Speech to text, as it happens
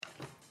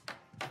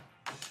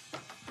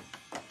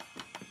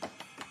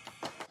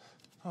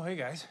Oh, hey,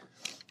 guys.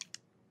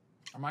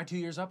 Are my 2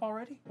 years up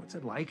already? What's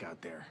it like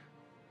out there?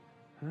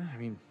 Huh? I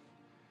mean,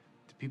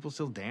 do people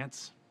still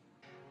dance?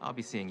 I'll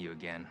be seeing you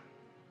again.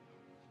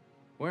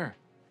 Where?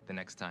 The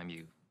next time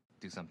you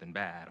do something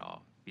bad,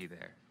 I'll be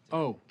there to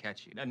Oh.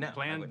 catch you. No,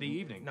 Plan the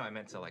evening. No, I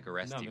meant to,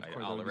 arrest No, you. of course,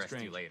 that I'll would be arrest you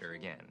strange. later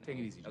again. Take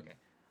it easy, Jim. Okay.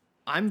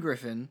 I'm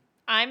Griffin.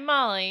 I'm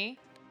Molly.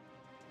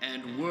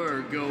 And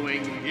we're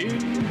going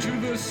into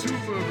the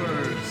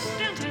Superverse.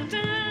 Dun, dun,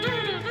 dun.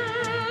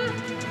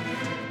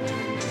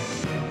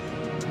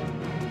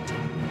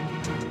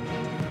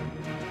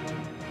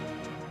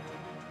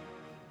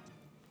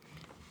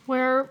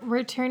 We're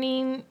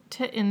returning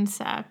to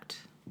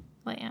Insect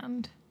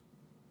Land.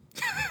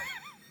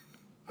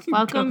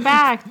 Welcome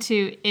back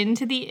to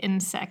Into the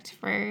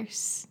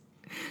Insectverse.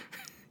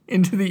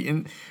 Into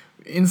the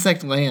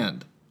insect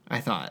land,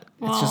 I thought.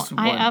 Well, it's just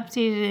I one.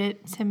 updated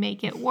it to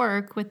make it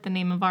work with the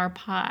name of our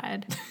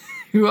pod.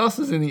 Who else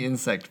is in the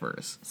insect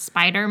verse?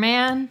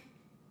 Spider-Man.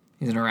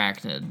 He's an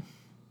arachnid.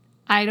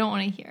 I don't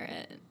want to hear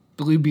it.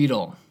 Blue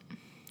Beetle,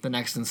 the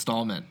next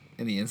installment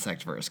in the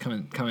insect verse,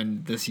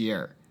 coming this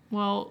year.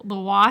 Well, the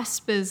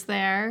Wasp is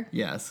there.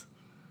 Yes.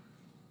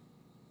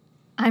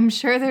 I'm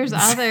sure there's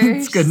others.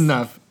 It's good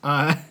enough.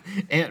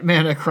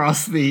 Ant-Man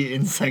Across the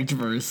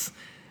Insectverse.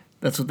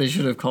 That's what they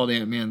should have called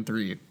Ant-Man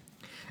 3.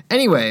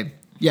 Anyway,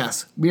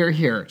 yes, we are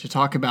here to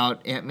talk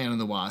about Ant-Man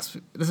and the Wasp.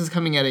 This is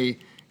coming at a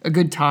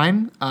good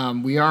time.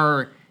 We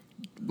are,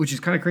 which is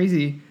kind of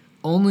crazy,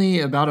 only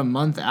about a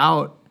month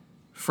out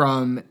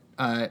from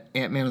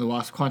Ant-Man and the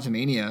Wasp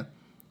Quantumania.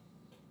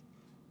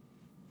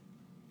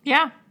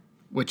 Yeah.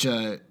 Which,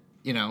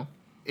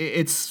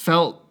 it's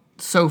felt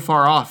so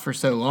far off for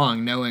so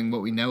long, knowing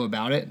what we know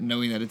about it,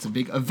 knowing that it's a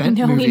big event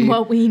movie. Knowing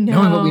what we know.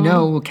 Knowing what we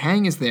know. Well,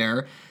 Kang is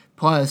there.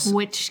 Plus,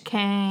 Which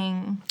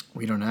Kang?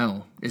 we don't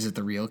know. Is it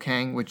the real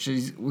Kang?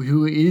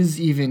 Who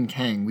is even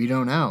Kang? We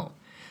don't know.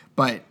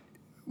 But,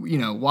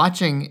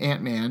 watching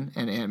Ant-Man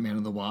and Ant-Man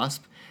and the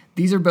Wasp,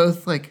 these are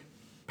both like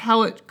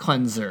palate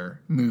cleanser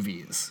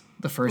movies.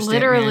 The first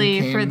Literally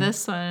Ant-Man for came,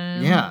 this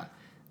one. Yeah.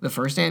 The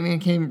first Ant-Man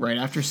came right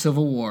after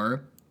Civil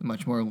War, a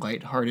much more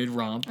lighthearted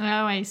romp. Oh,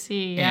 I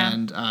see. Yeah.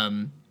 And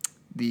And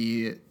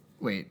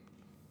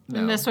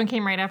this one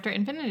came right after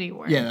Infinity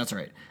War. Yeah, that's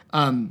right.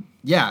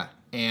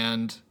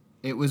 And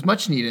it was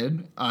much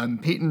needed.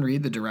 Peyton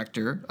Reed, the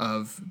director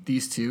of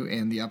these two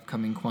and the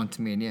upcoming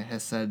Quantumania,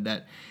 has said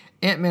that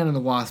Ant-Man and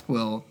the Wasp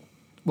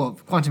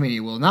Quantumania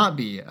will not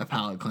be a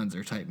palate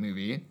cleanser type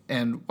movie.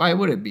 And why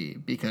would it be?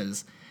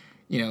 Because,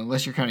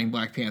 unless you're counting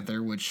Black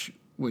Panther, which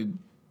would,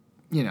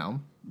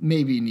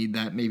 maybe need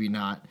that, maybe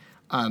not.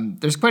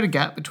 There's quite a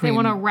gap between... They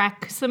want to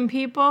wreck some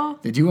people?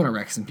 They do want to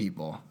wreck some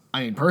people.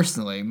 I mean,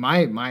 personally,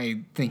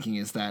 my thinking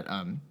is that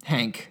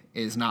Hank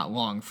is not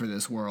long for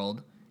this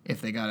world. If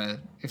they gotta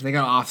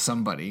off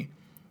somebody,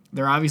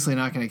 they're obviously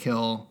not going to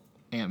kill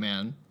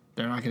Ant-Man.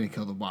 They're not going to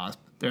kill the Wasp.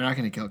 They're not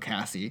going to kill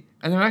Cassie,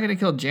 and they're not going to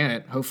kill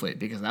Janet. Hopefully,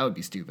 because that would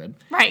be stupid.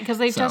 Right, because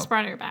they just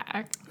brought her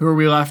back. Who are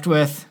we left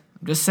with?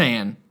 I'm just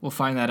saying. We'll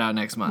find that out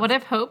next month. What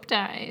if Hope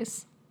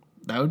dies?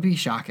 That would be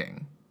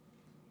shocking.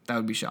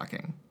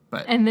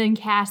 But And then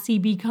Cassie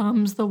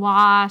becomes the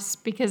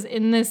Wasp because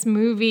in this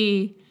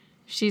movie,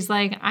 she's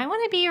like, I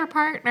want to be your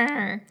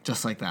partner.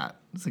 just like that.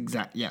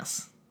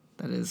 Yes.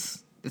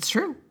 It's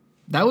true.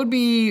 That would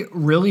be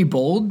really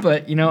bold,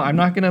 but, I'm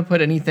not going to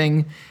put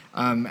anything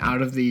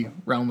out of the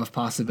realm of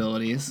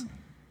possibilities.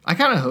 I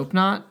kind of hope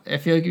not. I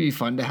feel like it'd be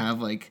fun to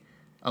have,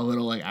 a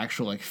little,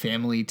 actual,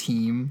 family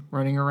team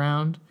running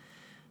around.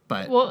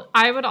 But Well,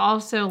 I would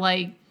also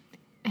like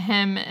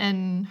him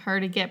and her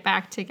to get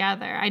back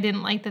together. I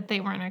didn't like that they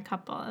weren't a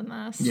couple in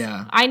this.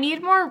 Yeah. I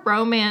need more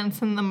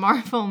romance in the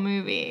Marvel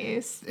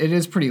movies. it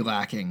is pretty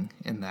lacking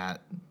in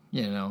that,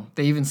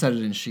 They even said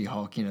it in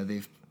She-Hulk,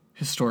 they've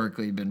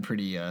historically been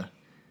pretty, that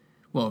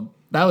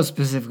was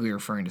specifically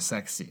referring to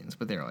sex scenes,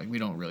 but they're like, we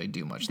don't really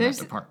do much in that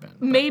department.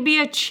 But Maybe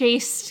a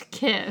chaste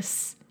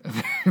kiss.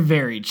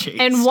 very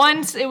chaste. And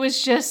once it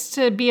was just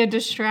to be a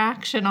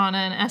distraction on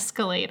an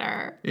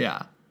escalator.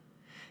 Yeah.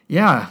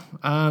 Yeah.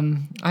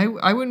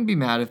 I wouldn't be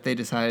mad if they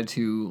decided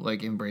to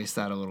embrace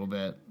that a little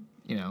bit,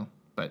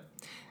 but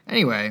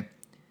anyway,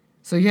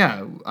 so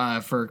yeah,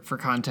 for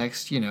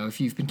context, if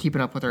you've been keeping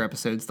up with our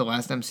episodes, the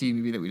last MCU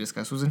movie that we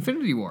discussed was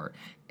Infinity War.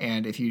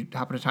 And if you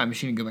hop in a time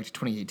machine and go back to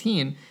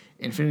 2018,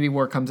 Infinity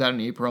War comes out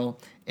in April,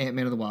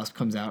 Ant-Man and the Wasp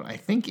comes out, I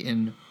think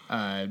in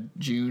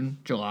June,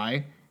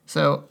 July.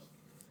 So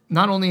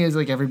not only is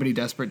everybody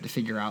desperate to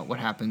figure out what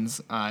happens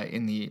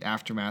in the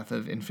aftermath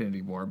of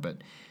Infinity War, but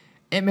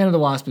Ant-Man and the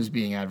Wasp is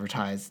being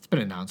advertised. It's been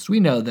announced. We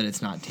know that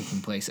it's not taking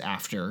place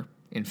after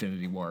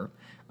Infinity War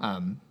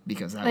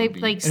because that would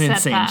be an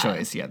insane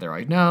choice. Yeah, they're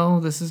like, no,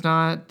 this is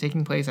not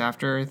taking place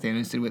after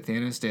Thanos did what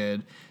Thanos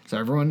did. So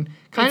everyone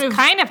kind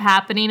of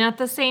happening at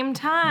the same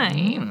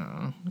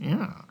time.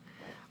 Yeah.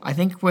 I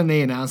think when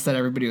they announced that,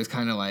 everybody was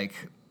kind of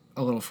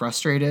a little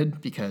frustrated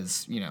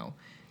because,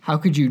 how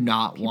could you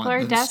not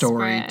want the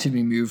story to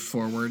be moved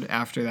forward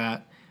after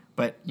that?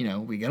 But,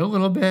 we get a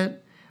little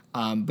bit.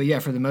 But yeah,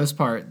 for the most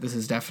part, this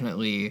is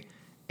definitely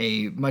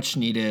a much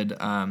needed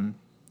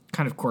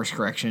kind of course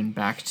correction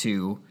back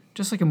to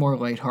just like a more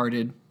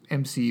lighthearted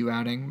MCU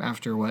outing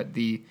after what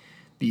the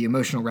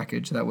emotional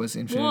wreckage that was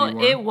Infinity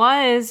War. It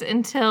was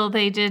until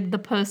they did the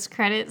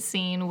post-credit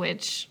scene,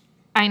 which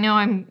I know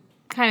I'm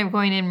kind of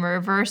going in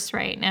reverse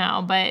right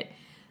now, but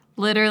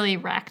literally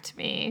wrecked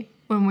me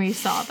when we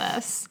saw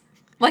this.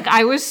 Like,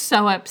 I was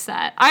so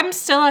upset. I'm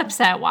still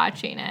upset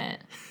watching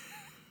it.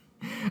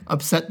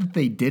 Upset that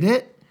they did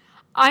it?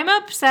 I'm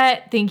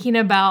upset thinking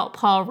about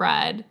Paul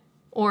Rudd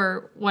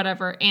or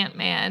whatever,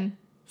 Ant-Man,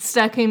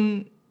 stuck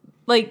in,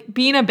 like,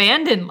 being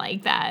abandoned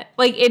like that.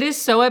 Like, it is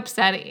so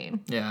upsetting.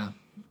 Yeah.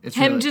 It's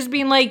Him really... just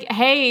being like,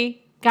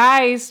 hey,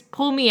 guys,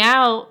 pull me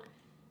out,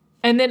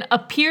 and then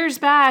appears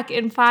back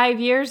in 5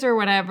 years or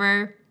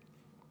whatever.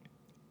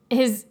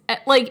 His,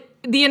 like,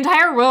 the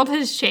entire world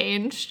has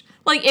changed.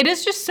 Like, it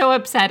is just so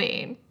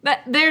upsetting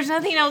that there's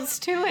nothing else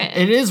to it.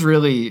 It is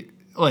really,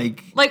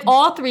 like... Like,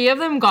 all three of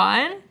them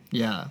gone?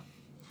 Yeah.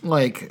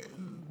 Like,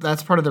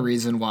 that's part of the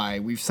reason why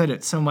we've said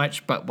it so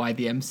much, but why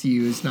the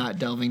MCU is not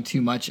delving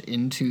too much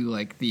into,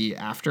 like, the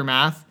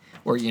aftermath.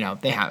 Or, you know,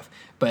 they have.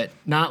 But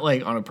not,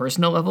 like, on a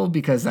personal level,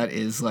 because that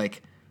is,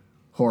 like,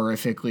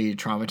 horrifically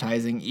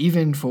traumatizing.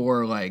 Even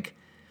for, like,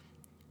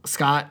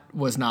 Scott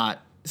was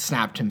not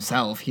snapped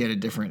himself. He had a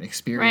different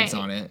experience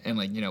on it. And,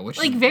 like, you know, which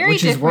very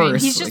which different. Is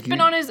worse. He's just like,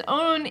 been on his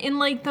own in,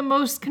 like, the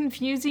most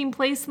confusing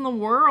place in the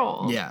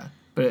world. Yeah.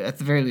 But at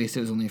the very least,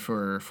 it was only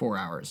for 4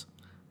 hours.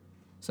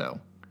 So...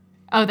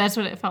 Oh, that's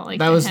what it felt like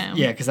that to was him.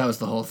 Yeah, because that was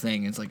the whole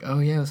thing. It's like, oh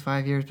yeah, it was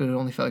 5 years, but it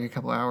only felt like a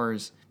couple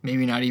hours,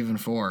 maybe not even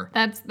 4.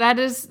 That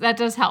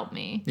does help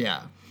me.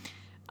 Yeah.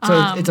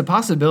 So it's a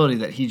possibility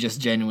that he just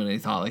genuinely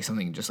thought like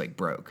something just like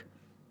broke.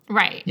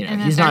 Right. You know,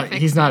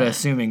 he's not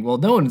assuming. Well,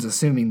 no one's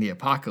assuming the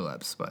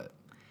apocalypse, but.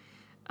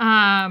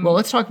 Well,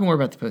 let's talk more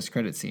about the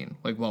post-credit scene,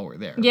 like while we're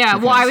there. Yeah.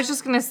 Well, I was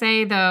just gonna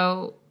say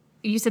though.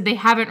 You said they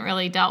haven't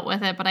really dealt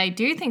with it, but I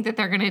do think that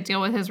they're going to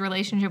deal with his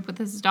relationship with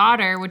his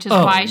daughter, which is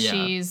why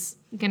she's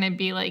going to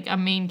be like a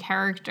main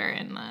character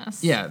in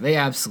this. Yeah, they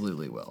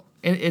absolutely will.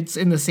 And it's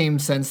in the same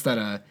sense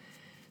that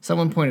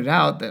someone pointed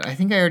out that I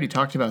think I already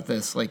talked about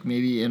this, like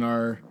maybe in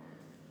our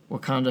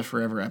Wakanda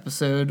Forever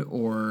episode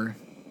or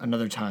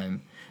another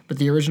time. But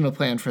the original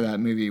plan for that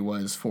movie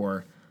was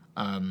for,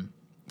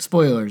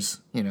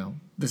 spoilers, you know,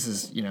 this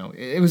is, you know,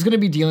 it was going to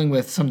be dealing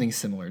with something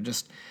similar,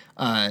 just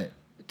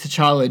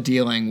T'Challa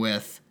dealing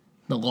with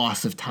the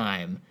loss of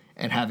time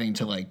and having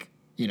to, like,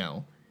 you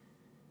know,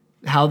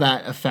 how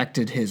that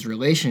affected his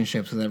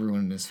relationships with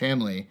everyone in his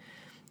family.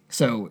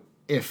 So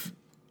if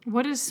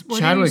what are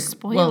Chadwick, you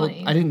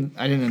spoiling? well, I didn't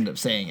end up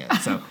saying it.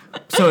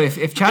 So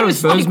if Chadwick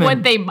Boseman, like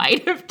what they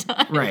might have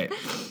done, right?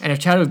 And if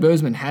Chadwick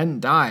Boseman hadn't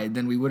died,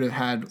 then we would have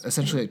had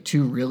essentially like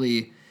 2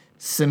 really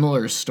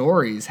similar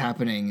stories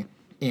happening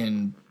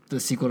in the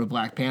sequel to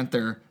Black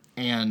Panther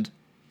and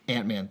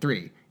Ant-Man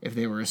 3. If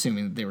they were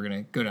assuming that they were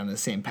going to go down the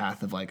same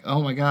path of like,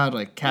 oh my God,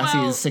 like Cassie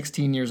is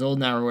 16 years old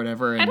now or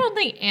whatever. And I don't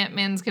think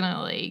Ant-Man's going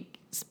to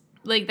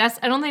like that's,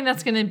 I don't think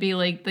that's going to be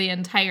like the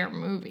entire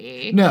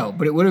movie. No,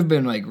 but it would have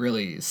been like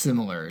really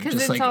similar.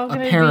 Just like a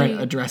parent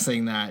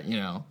addressing that, you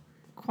know.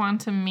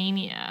 Quantum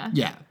Mania.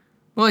 Yeah.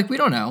 Well, like we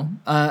don't know.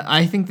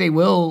 I think they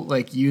will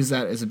like use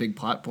that as a big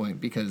plot point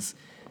because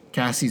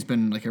Cassie's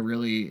been like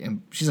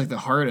she's like the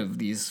heart of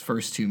these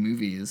first 2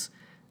 movies.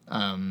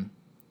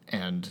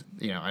 And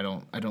you know,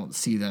 I don't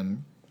see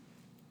them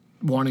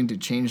wanting to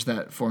change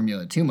that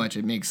formula too much.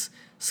 It makes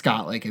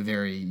Scott like a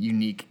very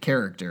unique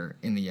character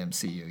in the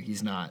MCU.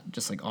 He's not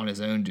just like on his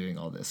own doing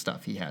all this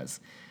stuff. He has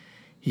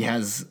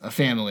a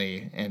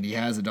family and he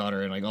has a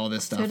daughter and like all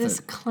this stuff. So does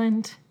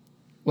Clint.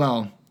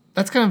 Well,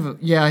 that's kind of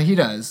he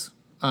does.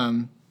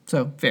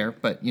 So fair,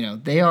 but you know,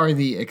 they are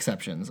the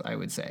exceptions, I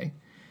would say.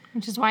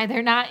 Which is why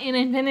they're not in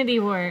Infinity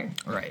War.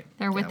 Right.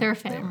 They're with their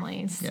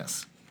families.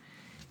 Yes.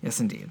 Yes,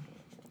 indeed.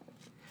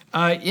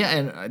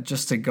 And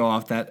just to go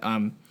off that,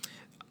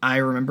 I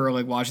remember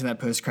like watching that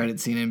post-credit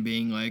scene and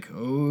being like,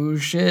 oh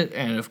shit,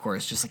 and of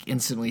course just like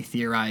instantly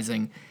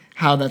theorizing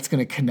how that's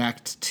going to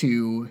connect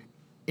to,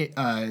 you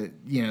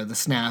know, the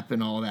snap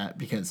and all that,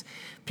 because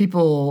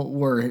people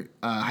were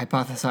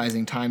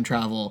hypothesizing time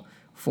travel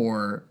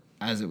for,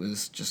 as it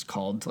was just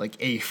called, like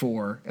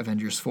A4,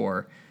 Avengers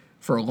 4,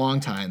 for a long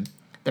time.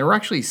 There were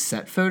actually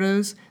set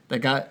photos that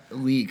got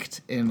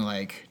leaked in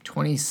like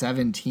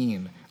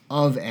 2017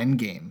 of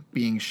Endgame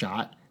being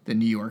shot, the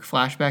New York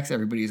flashbacks,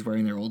 everybody's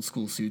wearing their old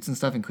school suits and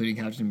stuff, including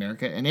Captain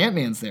America, and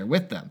Ant-Man's there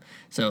with them.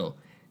 So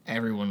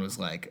everyone was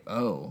like,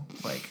 oh,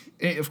 like,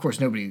 of course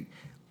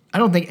I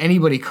don't think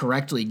anybody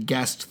correctly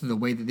guessed the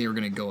way that they were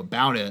going to go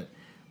about it,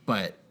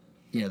 but,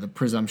 you know, the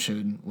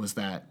presumption was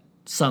that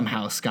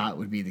somehow Scott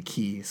would be the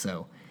key,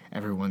 so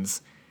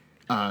everyone's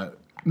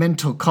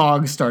mental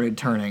cogs started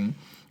turning.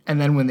 And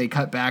then when they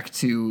cut back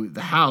to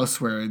the house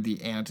where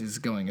the ant is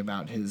going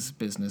about his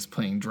business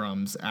playing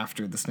drums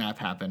after the snap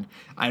happened,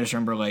 I just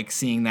remember like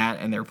seeing that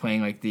and they're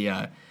playing like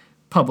the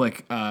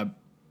public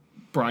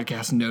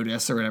broadcast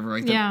notice or whatever,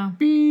 like the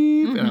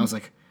beep. Mm-hmm. And I was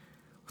like,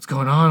 what's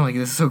going on? Like,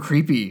 this is so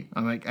creepy.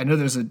 I'm like, I know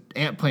there's an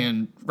ant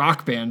playing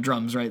rock band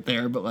drums right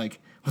there, but like,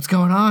 what's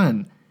going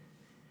on?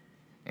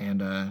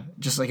 And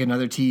just like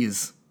another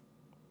tease.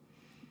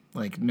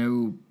 Like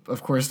no,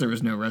 of course there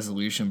was no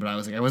resolution, but I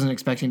was like, I wasn't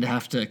expecting to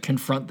have to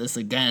confront this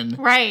again.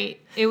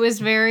 Right. It was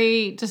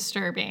very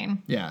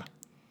disturbing. Yeah.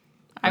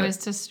 I was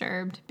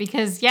disturbed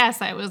because yes,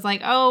 I was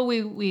like, oh,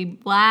 we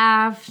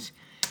laughed.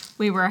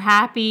 We were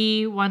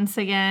happy once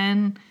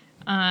again.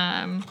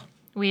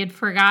 We had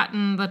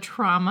forgotten the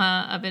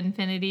trauma of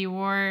Infinity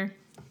War.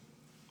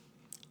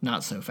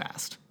 Not so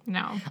fast.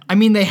 No. I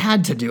mean, they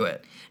had to do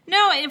it.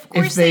 No, of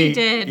course they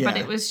did, but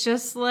yeah. it was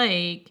just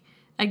like,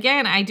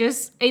 again,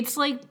 it's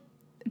like,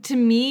 to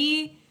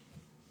me,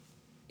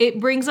 it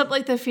brings up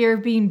like the fear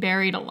of being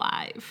buried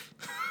alive.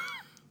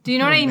 Do you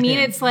know what I mean?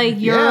 Man. It's like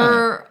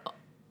you're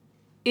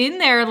in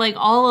there like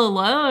all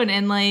alone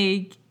and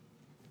like,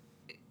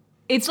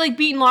 it's like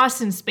being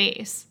lost in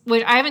space,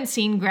 which I haven't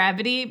seen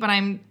Gravity, but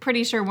I'm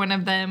pretty sure one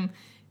of them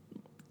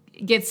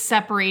gets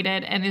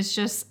separated and is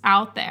just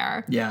out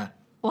there. Yeah.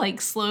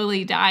 Like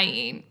slowly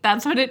dying.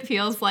 That's what it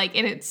feels like,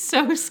 and it's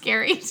so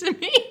scary to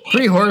me.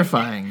 Pretty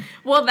horrifying.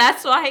 Well,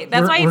 that's why We're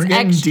it's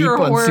getting extra deep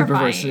on horrifying.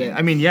 Superverse today.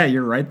 I mean, yeah,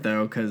 you're right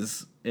though,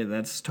 because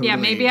that's totally. Yeah,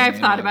 maybe I've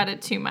thought about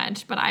it too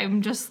much, but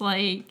I'm just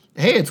like,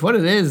 Hey, it's what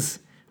it is.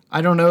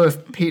 I don't know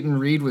if Peyton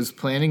Reed was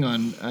planning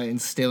on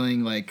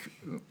instilling like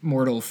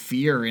mortal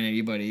fear in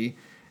anybody,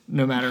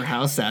 no matter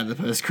how sad the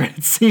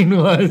post-credit scene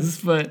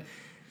was. But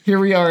here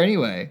we are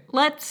anyway.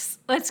 let's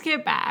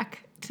get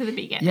back to the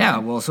beginning. Yeah,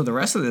 well, so the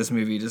rest of this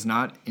movie does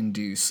not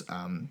induce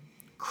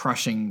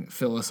crushing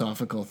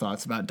philosophical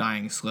thoughts about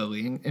dying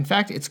slowly. In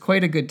fact, it's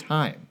quite a good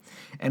time.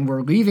 And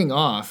we're leaving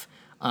off,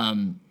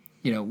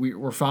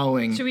 we're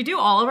following... Should we do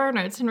all of our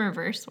notes in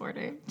reverse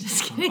order?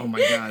 Just kidding. Oh my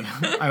God.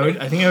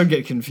 I think I would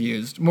get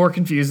confused. More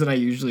confused than I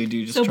usually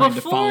do, just So trying to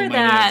follow before my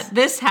that, notes.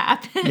 this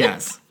happened.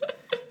 Yes.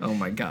 Oh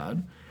my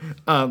God.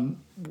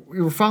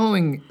 We were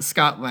following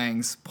Scott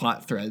Lang's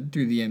plot thread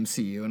through the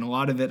MCU, and a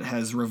lot of it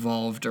has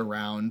revolved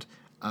around,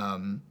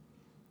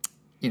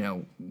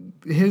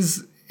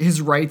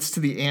 his rights to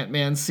the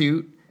Ant-Man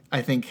suit.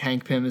 I think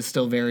Hank Pym is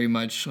still very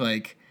much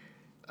like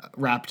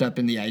wrapped up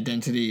in the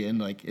identity and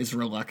like is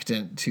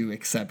reluctant to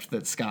accept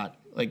that Scott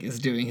like is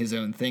doing his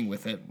own thing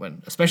with it,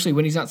 especially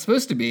when he's not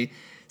supposed to be,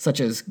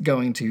 such as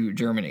going to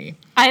Germany.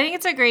 I think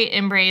it's a great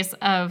embrace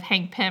of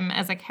Hank Pym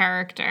as a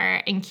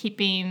character and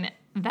keeping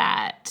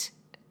that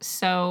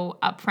so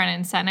up front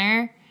and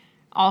center.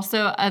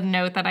 Also, a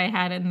note that I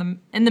had in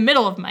the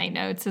middle of my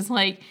notes is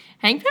like,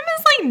 Hank Pym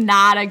is like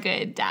not a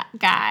good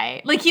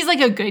guy. Like he's like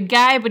a good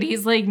guy, but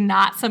he's like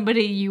not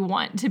somebody you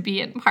want to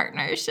be in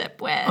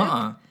partnership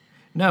with.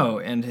 No,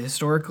 and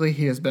historically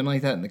he has been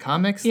like that in the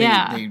comics.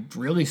 Yeah. They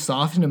really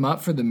softened him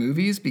up for the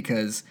movies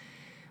because,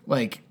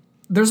 like,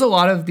 there's a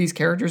lot of these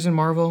characters in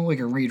Marvel, like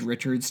a Reed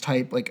Richards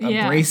type, like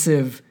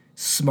abrasive,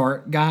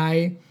 smart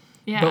guy.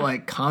 Yeah. But,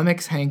 like,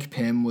 comics Hank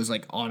Pym was,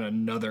 like, on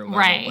another level.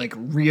 Right. Like,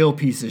 real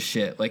piece of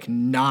shit. Like,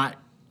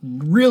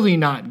 really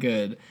not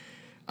good.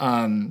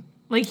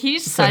 Like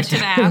he's such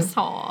an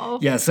asshole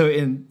Yeah, so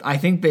I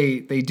think they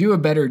do a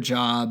better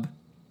job.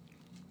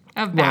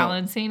 of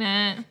balancing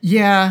it.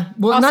 Yeah,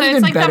 well, Also, not even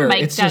it's like better. the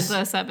Mike It's just,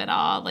 Douglas of it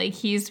all. Like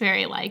he's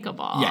very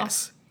likable.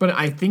 yes, but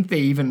I think they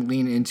even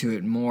lean into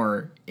it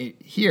more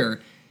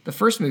here. The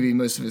first movie,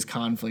 most of his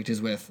conflict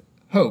is with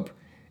Hope,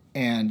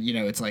 and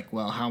it's like,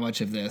 well, how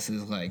much of this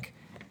is like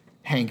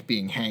Hank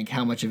being Hank?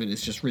 How much of it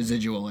is just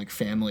residual like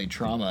family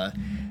trauma?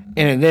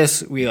 And in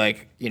this, we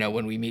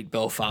when we meet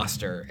Bill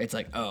Foster, it's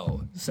like,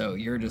 oh, so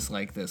you're just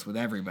like this with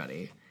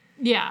everybody,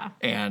 Yeah.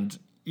 and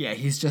yeah,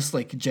 he's just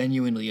like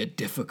genuinely a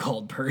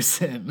difficult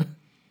person.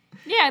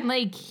 Yeah, and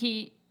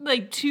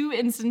like two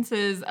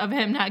instances of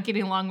him not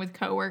getting along with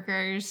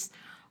coworkers.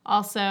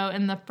 Also,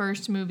 in the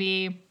first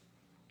movie,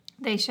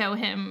 they show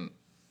him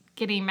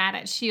getting mad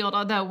at S.H.I.E.L.D.,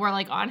 although we're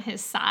like on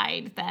his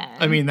side then.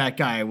 I mean, that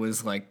guy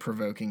was like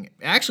provoking.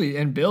 Actually,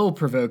 and Bill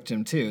provoked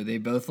him too. They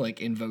both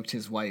like invoked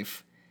his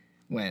wife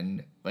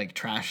when like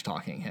trash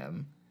talking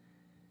him.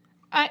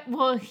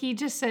 Well, he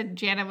just said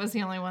Janet was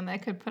the only one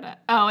that could put a.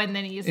 Oh, and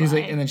then he's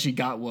like, and then she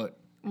got what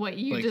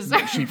you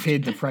deserve. She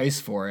paid the price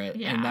for it,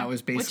 Yeah. and that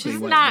was basically which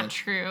is what not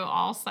true.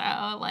 Also,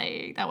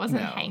 like that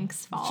wasn't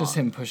Hank's fault. It's just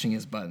him pushing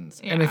his buttons.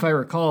 Yeah. And if I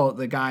recall,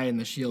 the guy in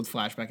the S.H.I.E.L.D.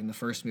 flashback in the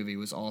first movie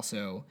was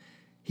also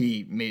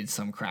he made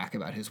some crack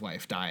about his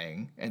wife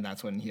dying, and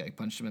that's when he like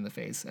punched him in the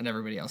face, and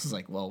everybody else is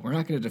like, "Well, we're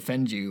not going to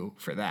defend you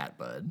for that,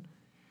 bud."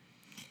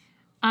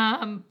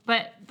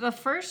 But the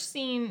first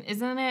scene,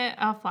 isn't it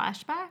a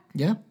flashback?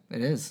 Yeah,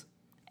 it is.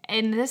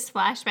 In this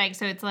flashback,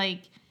 so it's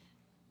like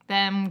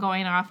them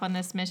going off on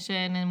this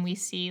mission, and we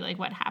see like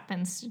what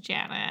happens to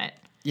Janet.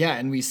 Yeah,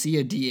 and we see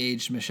a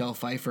de-aged Michelle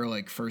Pfeiffer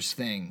like first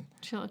thing.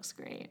 She looks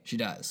great. She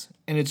does,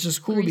 and it's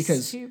just cool Grease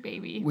because too,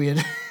 baby. we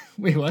had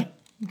wait what?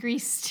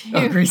 Grease too.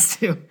 Oh, Grease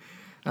too.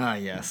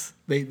 Yes,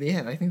 they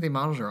I think they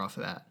modeled her off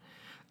of that.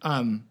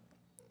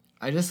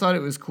 I just thought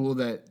it was cool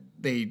that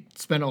they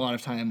spent a lot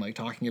of time like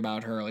talking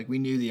about her. Like we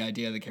knew the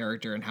idea of the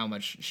character and how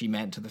much she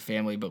meant to the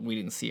family, but we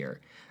didn't see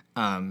her.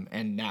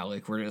 And now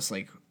like we're just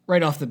like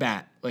right off the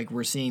bat, like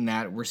we're seeing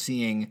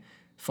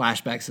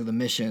flashbacks of the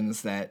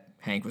missions that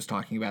Hank was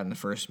talking about in the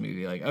first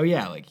movie. Like, oh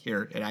yeah, like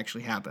here, it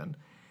actually happened.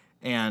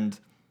 And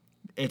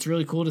it's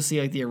really cool to see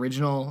like the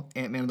original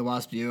Ant-Man and the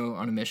Wasp duo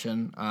on a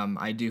mission.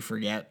 I do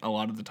forget a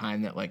lot of the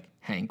time that like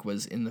Hank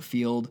was in the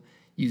field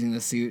using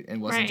the suit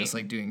and wasn't just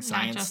like doing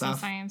science Not just stuff. a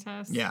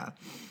scientist. Yeah.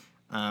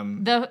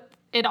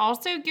 It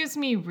also gives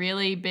me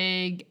really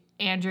big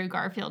Andrew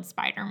Garfield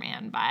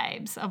Spider-Man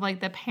vibes of like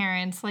the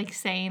parents like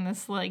saying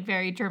this like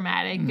very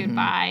dramatic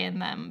goodbye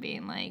and them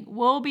being like,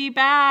 "We'll be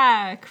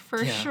back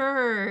for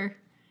sure."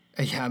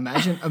 Yeah,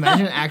 imagine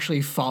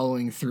actually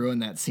following through on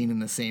that scene in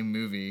the same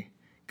movie.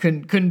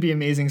 Couldn't be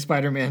Amazing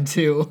Spider-Man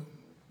 2.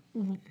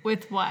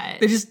 With what?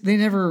 They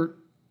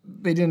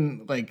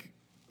didn't like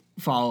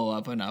follow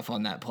up enough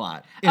on that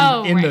plot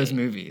in those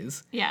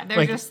movies. Yeah, they're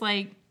like, just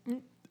like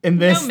in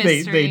this no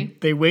mystery.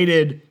 they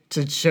waited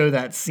to show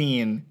that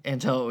scene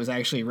until it was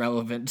actually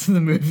relevant to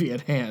the movie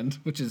at hand,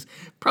 which is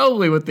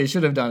probably what they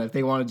should have done if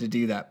they wanted to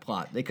do that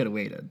plot. They could have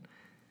waited.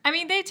 I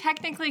mean, they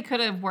technically could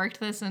have worked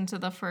this into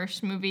the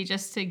first movie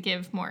just to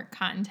give more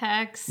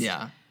context.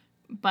 Yeah.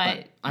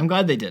 But I'm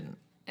glad they didn't.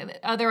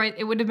 otherwise,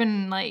 it would have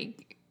been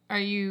like,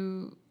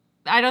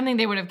 I don't think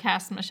they would have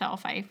cast Michelle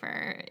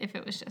Pfeiffer if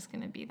it was just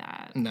going to be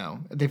that. No,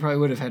 they probably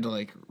would have had to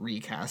like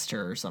recast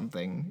her or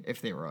something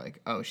if they were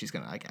like, oh, she's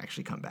going to like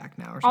actually come back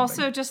now or something.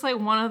 Also, just like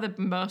one of the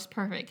most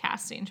perfect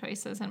casting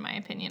choices, in my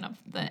opinion, of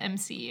the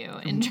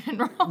MCU in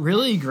general.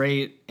 Really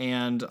great,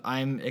 and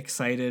I'm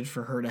excited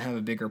for her to have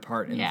a bigger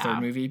part in the third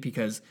movie,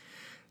 because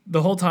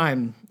the whole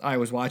time I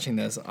was watching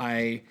this,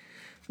 I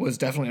was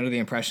definitely under the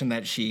impression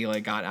that she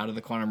like got out of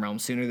the quantum realm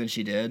sooner than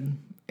she did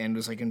and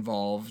was like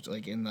involved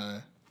like in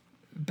the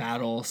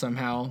battle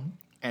somehow,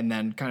 and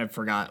then kind of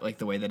forgot like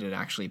the way that it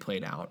actually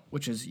played out,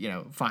 which is, you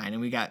know, fine.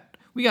 And we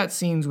got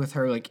scenes with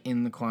her like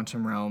in the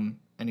quantum realm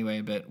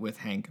anyway, but with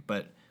Hank,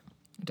 but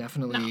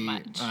definitely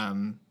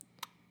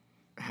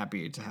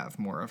happy to have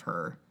more of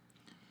her.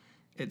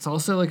 It's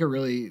also like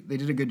they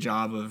did a good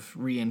job of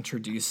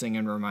reintroducing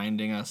and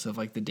reminding us of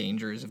like the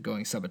dangers of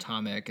going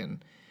subatomic,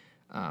 and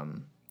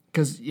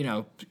because, you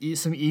know,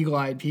 some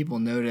eagle-eyed people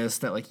notice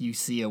that, like, you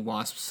see a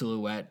wasp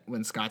silhouette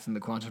when Scott's in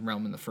the quantum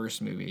realm in the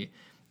first movie.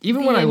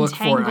 Even when I look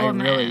for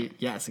it,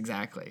 yes,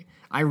 exactly.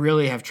 I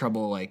really have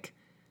trouble, like,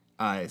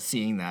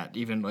 seeing that,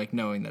 even, like,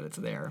 knowing that it's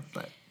there.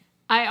 But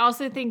I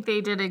also think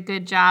they did a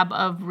good job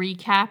of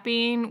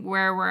recapping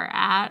where we're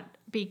at,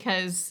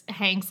 because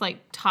Hank's,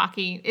 like,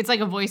 talking. It's like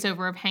a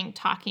voiceover of Hank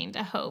talking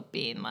to Hope,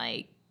 being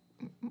like,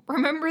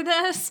 remember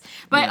this?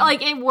 But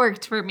like, it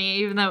worked for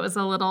me, even though it was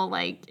a little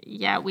like,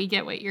 yeah, we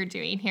get what you're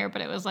doing here,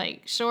 but it was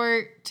like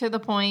short, to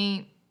the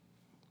point.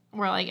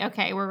 We're like,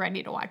 okay, we're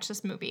ready to watch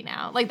this movie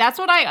now. Like, that's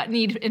what I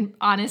need,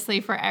 honestly,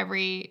 for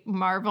every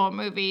Marvel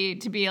movie,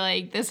 to be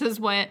like, this is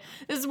where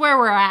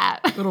we're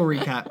at. Little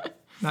recap,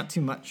 not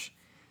too much.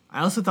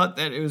 I also thought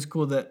that it was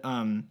cool that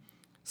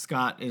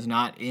Scott is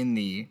not in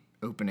the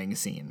opening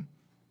scene.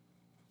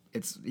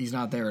 He's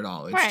not there at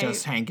all. It's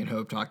just Hank and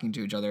Hope talking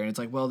to each other. And it's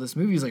like, well, this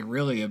movie's like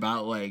really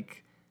about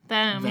like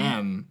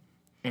them.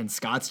 And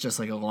Scott's just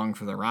like along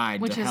for the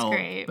ride to help.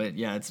 Great. But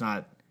yeah,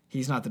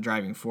 he's not the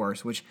driving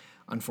force, which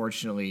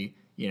unfortunately,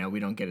 you know, we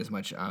don't get as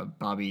much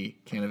Bobby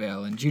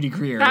Cannavale and Judy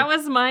Greer. That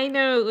was my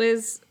note,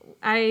 was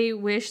I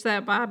wish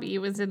that Bobby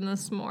was in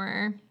this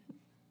more.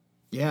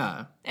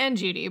 Yeah. And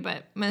Judy,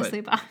 but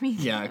mostly Bobby.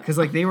 Yeah, because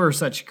like they were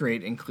such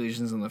great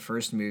inclusions in the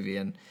first movie,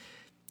 and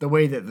the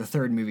way that the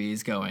third movie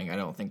is going, I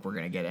don't think we're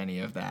going to get any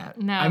of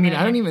that. No. I mean,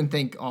 I don't even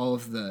think all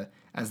of the,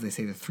 as they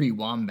say, the three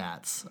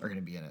wombats are going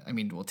to be in it. I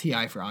mean, well,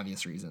 T.I. for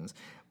obvious reasons,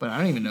 but I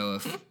don't even know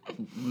if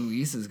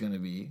Luis is going to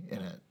be in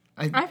it.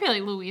 I feel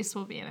like Luis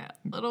will be in it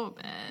a little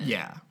bit.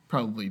 Yeah,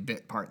 probably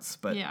bit parts,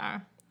 but yeah,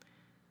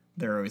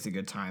 they're always a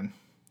good time.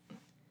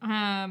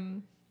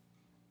 And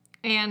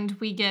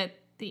we get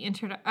the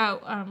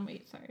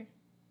sorry.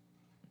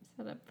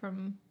 Set up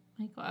from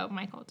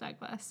Michael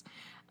Douglas.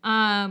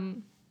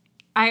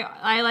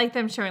 I like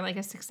them showing like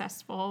a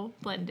successful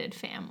blended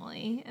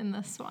family in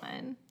this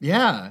one.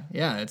 Yeah,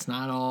 it's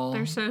not all.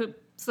 They're so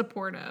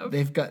supportive.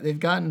 They've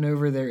gotten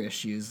over their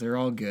issues. They're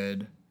all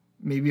good.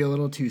 Maybe a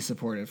little too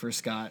supportive for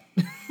Scott.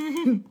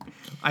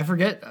 I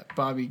forget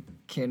Bobby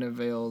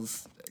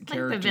Cannavale's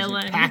character, the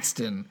villain.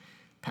 Paxton.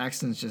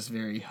 Paxton's just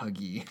very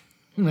huggy.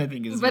 I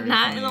think is, but very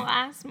not funny. in the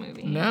last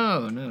movie.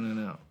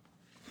 No.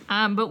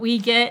 But we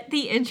get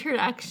the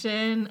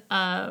introduction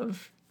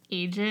of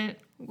Agent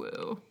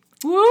Woo.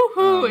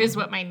 Woohoo is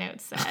what my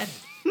notes said.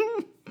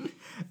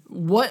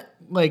 What,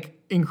 like,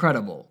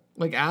 incredible.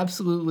 Like,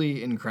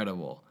 absolutely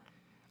incredible.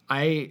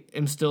 I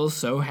am still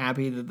so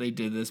happy that they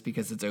did this,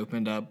 because it's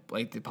opened up,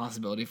 like, the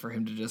possibility for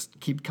him to just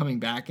keep coming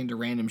back into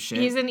random shit.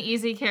 He's an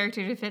easy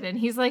character to fit in.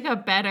 He's like a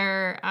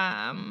better,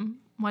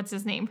 what's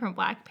his name from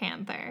Black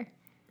Panther?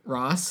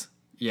 Ross?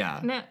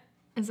 Yeah. No,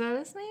 is that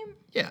his name?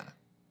 Yeah.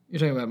 You're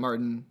talking about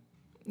Martin.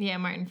 Yeah,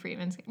 Martin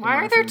Freeman's. Why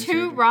are there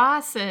two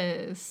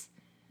Rosses?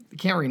 They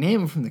can't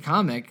rename him from the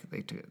comic.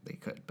 They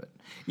could, but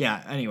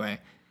yeah. Anyway,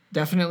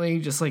 definitely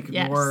just like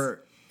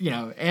more, you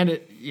know, and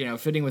it, you know,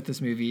 fitting with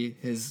this movie.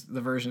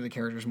 The version of the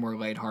character is more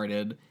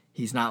lighthearted.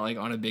 he's not like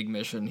on a big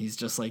mission. He's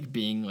just like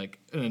being like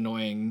an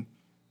annoying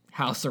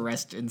house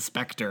arrest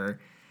inspector.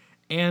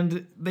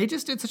 And they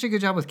just did such a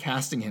good job with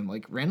casting him.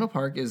 Like Randall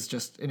Park is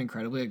just an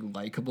incredibly like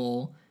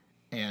likable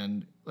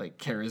and like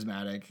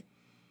charismatic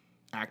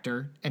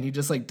actor, and he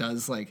just like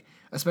does like,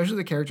 especially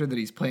the character that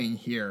he's playing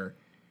here.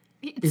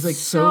 It's like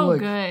so like,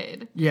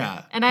 good.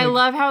 Yeah. And I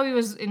love how he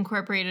was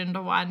incorporated into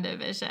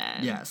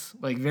WandaVision. Yes.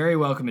 Like very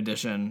welcome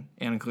addition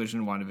and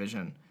inclusion in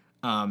WandaVision.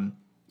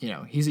 You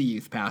know, he's a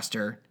youth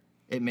pastor.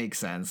 It makes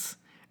sense.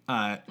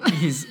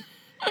 He's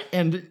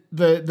and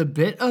the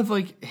bit of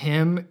like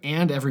him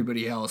and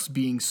everybody else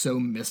being so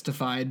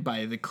mystified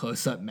by the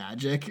close-up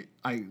magic,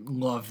 I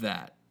love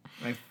that.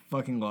 I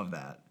fucking love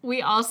that.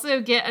 We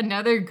also get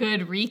another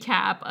good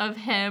recap of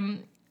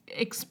him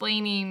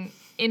explaining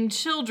in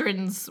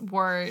children's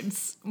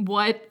words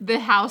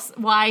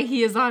why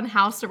he is on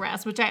house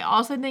arrest, which I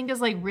also think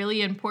is like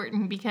really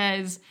important,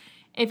 because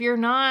if you're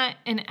not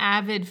an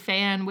avid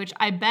fan, which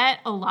I bet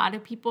a lot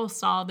of people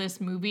saw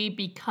this movie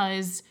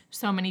because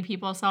so many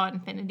people saw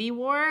Infinity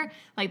War,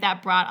 like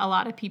that brought a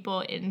lot of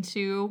people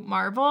into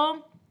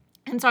Marvel.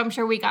 And so I'm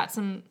sure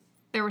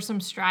there were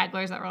some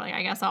stragglers that were like,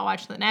 I guess I'll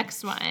watch the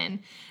next one.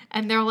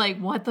 And they're like,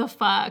 what the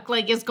fuck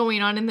like is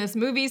going on in this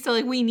movie? So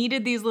like we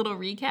needed these little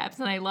recaps,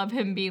 and I love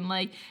him being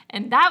like,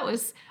 and that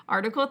was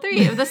Article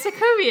 3 of the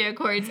Sokovia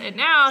Accords, and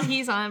now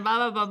he's on blah,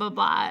 blah, blah, blah,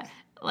 blah.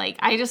 Like,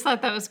 I just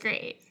thought that was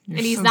great. And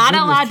he's so not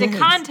good with allowed to kids.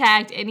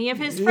 contact any of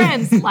his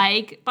friends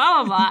like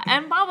blah, blah, blah,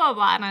 and blah, blah,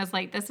 blah. And I was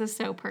like, this is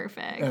so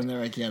perfect. And they're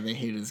like, yeah, they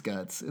hate his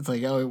guts. It's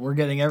like, oh, we're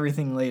getting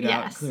everything laid out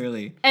Yes.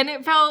 clearly. And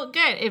it felt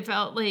good. It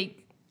felt like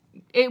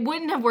it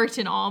wouldn't have worked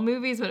in all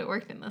movies, but it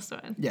worked in this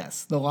one.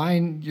 Yes. The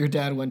line, your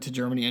dad went to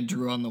Germany and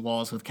drew on the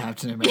walls with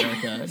Captain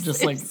America.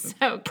 Just like It's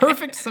so good.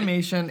 perfect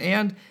summation.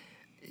 And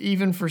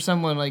even for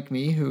someone like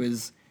me who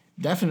is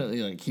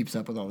definitely like keeps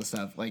up with all the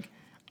stuff, like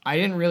I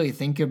didn't really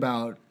think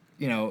about,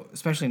 you know,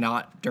 especially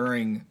not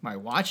during my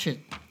watch it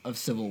of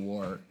Civil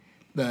War,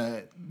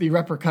 the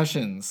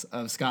repercussions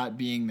of Scott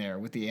being there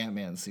with the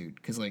Ant-Man suit.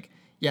 Because like,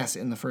 yes,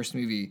 in the first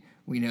movie,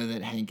 we know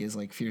that Hank is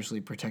like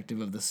fiercely protective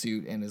of the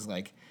suit and is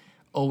like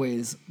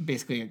always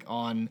basically like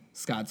on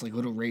Scott's like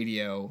little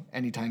radio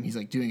anytime he's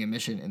like doing a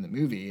mission in the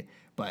movie.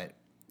 But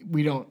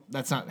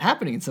that's not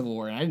happening in Civil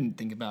War, and I didn't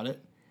think about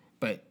it.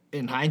 But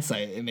in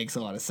hindsight, it makes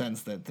a lot of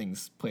sense that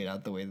things played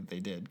out the way that they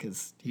did,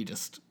 because he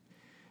just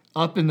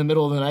up in the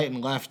middle of the night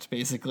and left,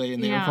 basically,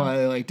 and they were Yeah.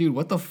 probably like, dude,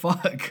 what the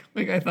fuck?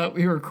 Like, I thought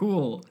we were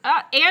cool.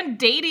 And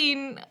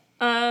dating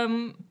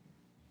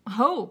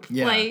Hope.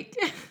 Yeah. Like,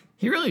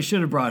 He really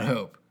should have brought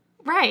Hope.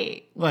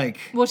 right. Like,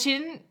 Well,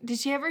 did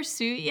she have her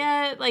suit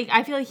yet? Like,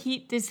 I feel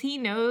like does he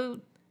know?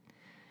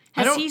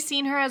 Has he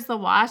seen her as the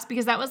Wasp?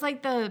 Because that was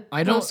like the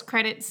I don't-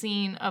 post-credit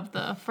scene of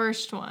the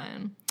first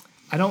one.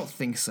 I don't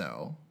think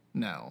so.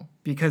 No.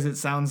 Because it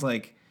sounds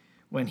like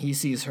when he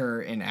sees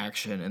her in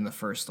action in the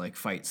first, like,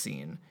 fight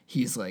scene,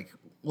 he's, like,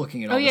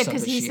 looking at all Oh, the yeah, stuff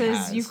because that he she says,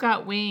 has. you've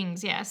got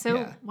wings. Yeah, so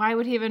Yeah. why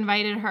would he have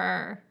invited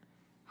her?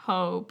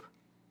 Hope.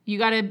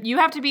 You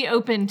have to be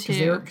open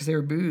to. Because they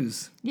were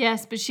booze.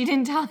 Yes, but she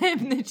didn't tell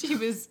him that she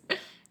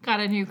got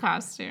a new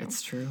costume.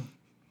 It's true.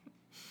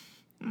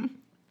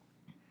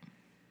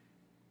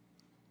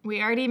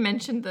 We already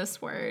mentioned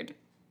this word,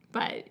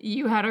 but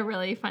you had a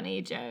really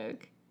funny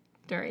joke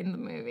during the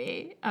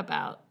movie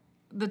about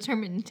the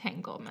term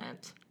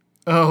entanglement.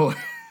 Oh,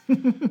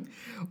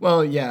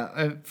 well,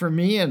 yeah. For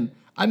me, and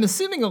I'm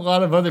assuming a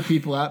lot of other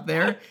people out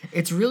there,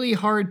 it's really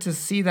hard to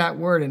see that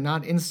word and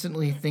not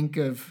instantly think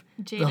of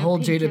the Jada whole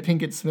Jada Pinkett.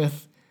 Pinkett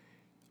Smith,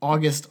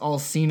 August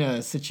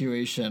Alsina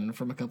situation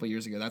from a couple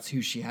years ago. That's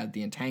who she had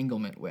the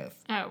entanglement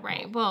with. Oh,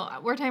 right. Well,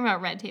 we're talking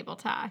about Red Table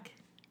Talk.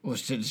 Well,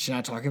 did she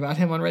not talk about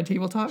him on Red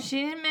Table Talk?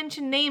 She didn't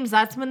mention names.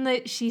 That's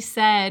when she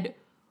said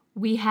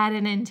we had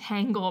an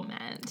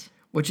entanglement.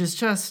 Which is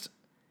just,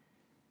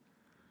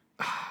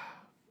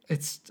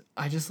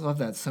 I just love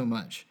that so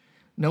much.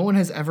 No one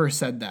has ever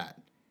said that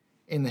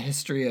in the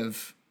history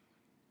of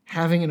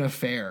having an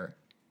affair.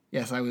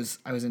 Yes, I was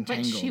But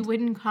entangled. she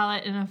wouldn't call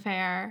it an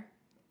affair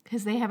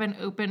because they have an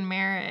open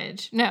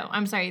marriage. No,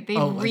 I'm sorry. They've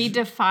Alleg-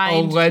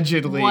 redefined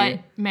allegedly. what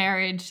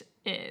marriage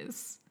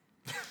is.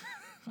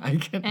 I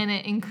can And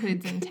it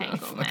includes fucking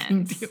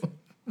entanglements. deal.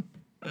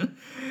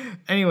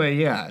 Anyway,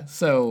 yeah.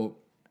 So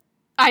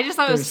I just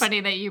thought it was There's- funny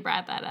that you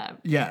brought that up.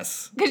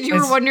 yes, Because you were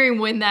It's- wondering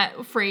when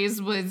that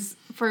phrase was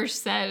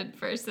first said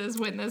versus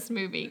when this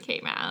movie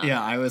came out.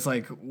 Yeah, I was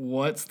like,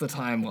 what's the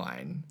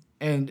timeline?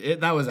 And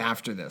that was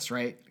after this,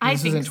 right? I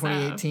This was in think so.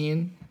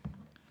 2018.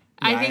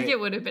 I Yeah, think it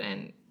would have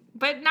been,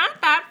 but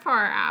not that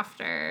far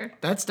after.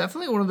 That's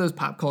definitely one of those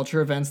pop culture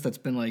events that's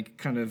been like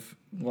kind of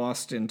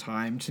lost in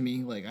time to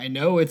me. Like I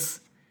know it's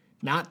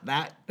not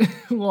that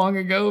long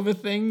ago of a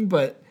thing,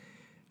 but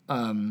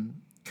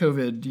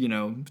COVID, you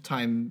know,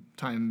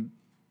 time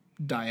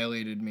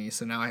dilated me,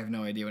 so now I have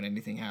no idea when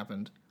anything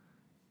happened.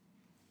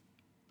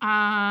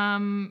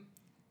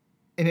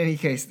 In any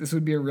case, this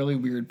would be a really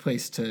weird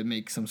place to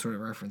make some sort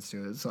of reference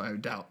to it, so I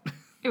would doubt.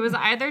 It was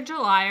either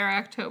July or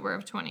October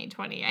of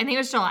 2020. I think it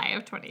was July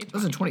of 2020.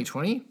 Was it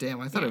 2020? Damn,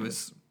 I thought it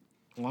was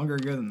longer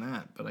ago than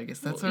that, but I guess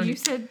that's You already...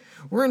 said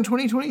We're in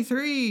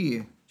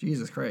 2023.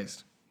 Jesus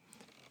Christ.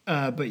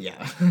 But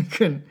yeah,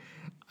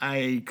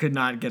 I could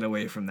not get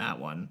away from that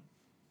one.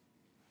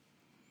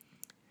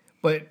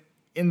 But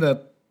in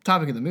the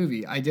topic of the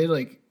movie, I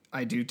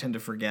do tend to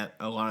forget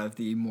a lot of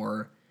the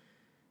more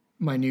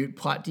minute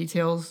plot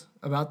details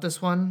about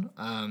this one.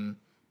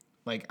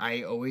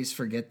 I always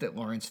forget that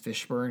Lawrence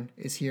Fishburne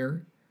is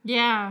here.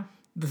 yeah.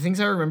 The things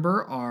I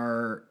remember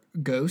are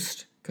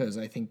Ghost, because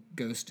I think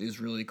Ghost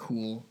is really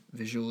cool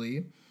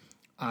visually.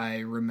 I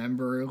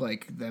remember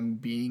them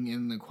being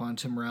in the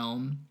quantum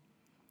realm,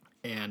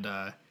 and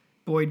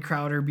Boyd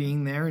Crowder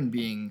being there and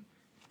being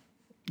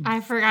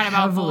I forgot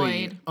about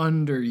heavily Boyd.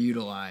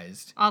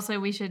 underutilized. Also,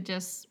 we should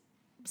just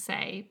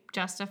say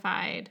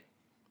Justified.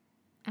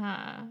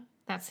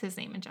 That's his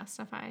name in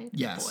Justified.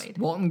 Yes, Boyd.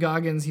 Walton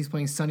Goggins. He's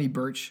playing Sonny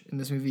Birch in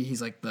this movie.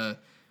 He's like the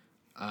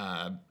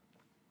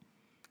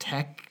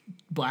tech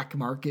black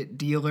market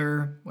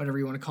dealer, whatever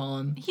you want to call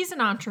him. He's an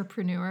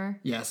entrepreneur.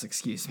 Yes,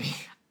 excuse me.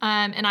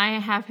 And I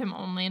have him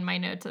only in my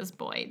notes as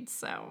Boyd,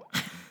 so.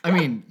 I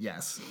mean,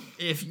 yes.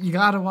 If you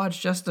gotta watch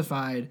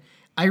Justified,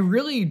 I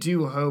really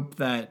do hope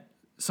that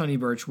Sonny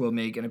Birch will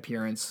make an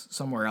appearance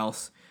somewhere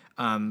else.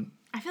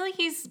 I feel like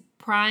he's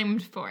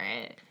primed for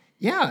it.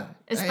 Yeah.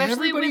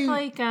 Especially everybody-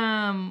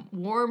 with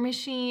War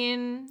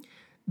Machine.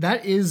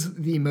 That is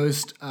the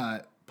most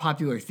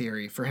popular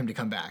theory for him to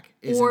come back,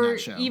 is in Or that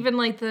show. even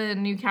the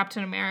new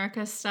Captain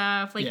America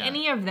stuff. Yeah.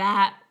 Any of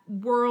that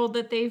world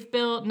that they've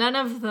built. None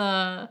of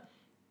the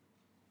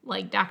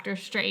Doctor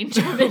Strange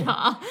of it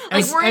all.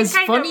 as we're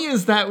funny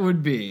as that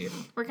would be.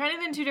 we're kind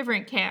of in two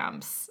different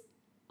camps.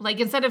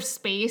 Instead of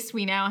space,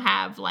 we now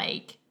have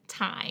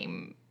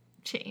time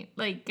chain,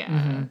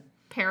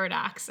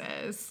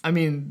 paradoxes. I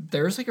mean,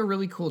 there's a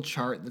really cool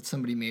chart that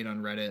somebody made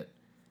on Reddit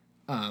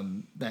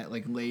that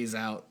lays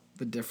out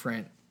the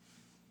different,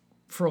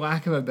 for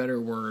lack of a better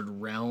word,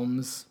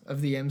 realms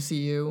of the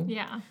MCU.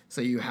 Yeah.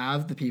 So you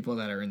have the people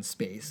that are in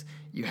space.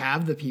 You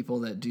have the people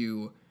that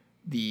do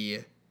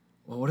the,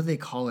 what do they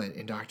call it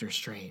in Doctor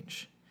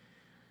Strange?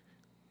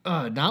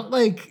 Not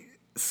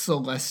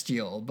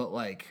celestial, but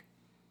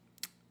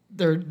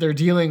they're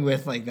dealing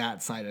with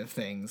that side of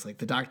things,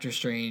 the Doctor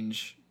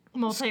Strange,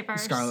 Multiverse.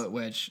 Scarlet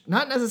Witch.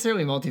 Not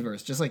necessarily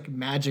multiverse, just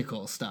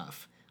magical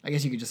stuff. I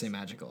guess you could just say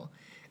magical.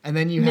 And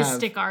then you have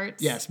Mystic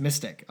arts. Yes,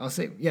 mystic. I'll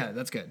say, yeah,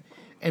 that's good.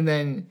 And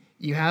then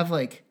you have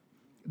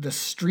the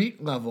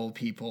street level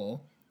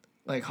people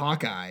like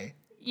Hawkeye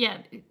Yeah.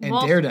 and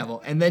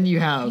Daredevil. And then you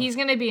have He's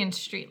going to be in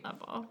street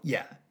level.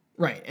 yeah,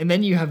 right. And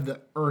then you have the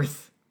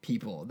Earth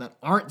people that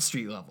aren't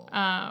street level.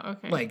 Oh,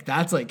 okay.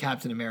 That's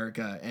Captain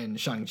America and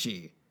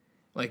Shang-Chi.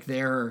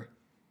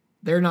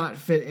 They're not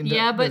fit into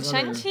Yeah, but those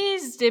other-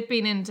 Shang-Chi's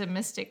dipping into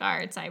mystic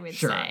arts, I would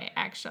Sure. say,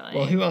 actually.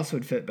 Well, who else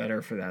would fit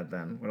better for that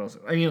then? What else?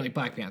 I mean,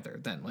 Black Panther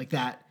then.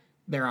 That,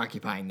 they're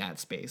occupying that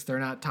space. They're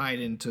not tied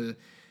into,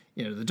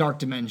 the dark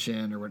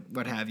dimension or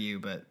what have you,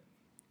 but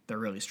they're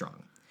really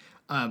strong.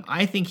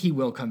 I think he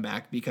will come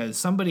back because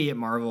somebody at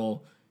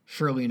Marvel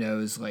surely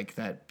knows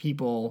that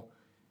people.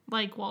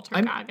 Walter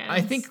Goggins.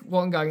 I think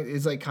Walton Goggins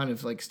is kind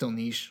of still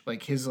niche.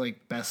 His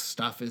best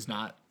stuff is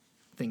not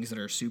things that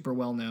are super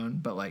well known,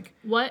 but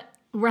What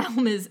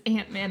realm is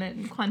Ant-Man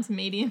and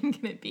Quantumanium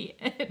going to be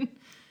in?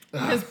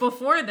 Because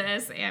before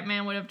this,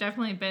 Ant-Man would have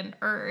definitely been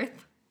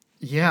Earth.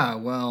 yeah,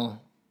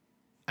 well,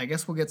 I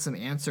guess we'll get some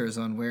answers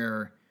on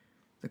where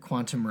the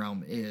quantum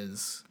realm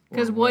is. or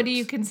Because what do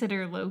you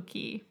consider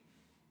Loki?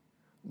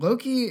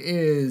 Loki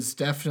is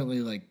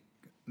definitely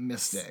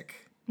mystic.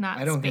 Not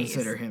I don't space.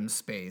 consider him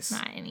space.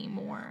 Not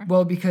anymore.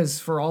 Well, because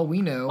for all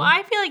we know, Well,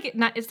 I feel like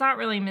it's not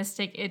really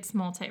mystic, it's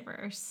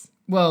multiverse.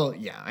 well,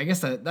 yeah, I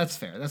guess that's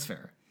fair. That's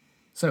fair.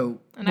 So,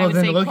 And I well, would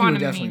then say Loki would quantum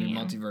definitely be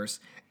medium. multiverse.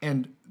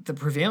 And the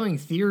prevailing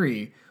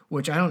theory,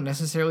 which I don't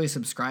necessarily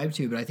subscribe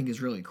to, but I think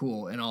is really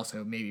cool, and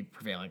also maybe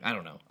prevailing, I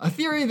don't know. A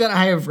theory that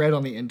I have read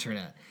on the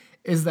internet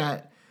is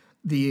that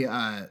the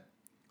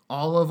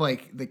all of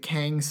the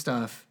Kang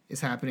stuff is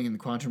happening in the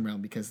quantum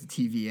realm because the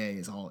TVA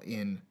is all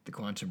in the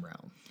quantum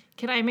realm.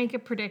 Can I make a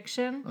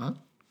prediction? Uh-huh.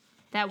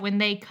 That when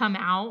they come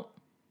out,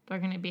 they're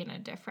going to be in a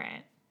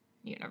different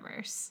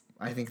universe.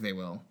 I think they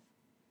will.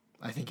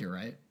 I think you're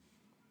right.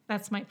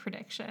 That's my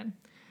prediction.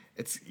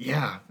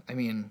 I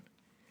mean,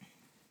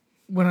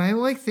 when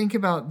I think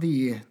about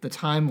the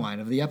timeline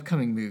of the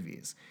upcoming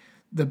movies,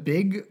 the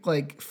big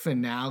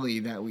finale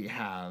that we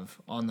have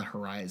on the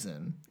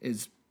horizon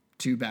is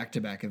 2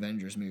 back-to-back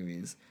Avengers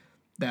movies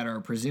that are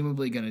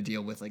presumably going to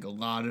deal with a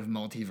lot of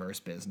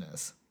multiverse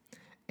business.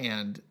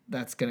 And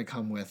that's going to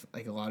come with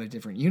a lot of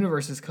different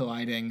universes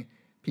colliding.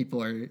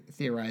 People are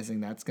theorizing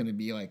that's going to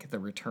be the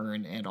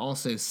return and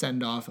also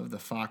send off of the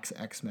Fox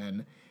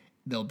X-Men.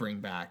 They'll bring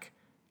back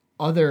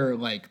other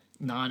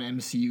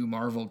non-MCU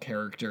Marvel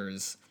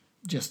characters,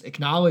 just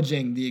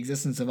acknowledging the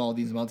existence of all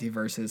these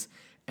multiverses,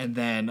 and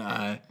then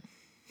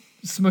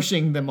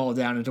smushing them all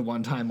down into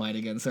one timeline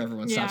again so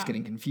everyone stops Yeah.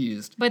 getting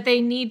confused. But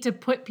they need to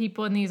put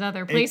people in these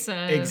other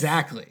places.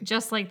 Exactly.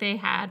 Just like they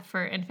had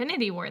for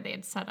Infinity War, they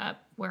had set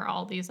up where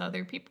all these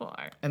other people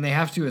are. And they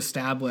have to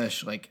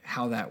establish like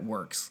how that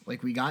works.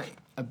 Like we got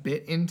a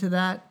bit into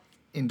that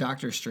in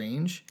Doctor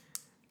Strange,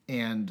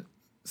 and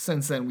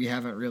since then we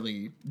haven't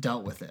really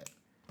dealt with it.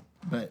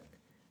 But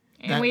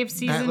And we have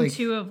season like,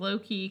 2 of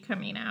Loki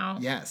coming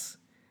out. yes.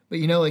 But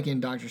you know, like in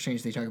Doctor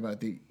Strange, they talk about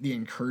the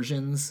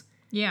incursions.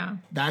 Yeah.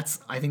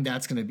 I think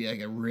that's going to be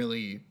like a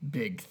really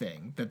big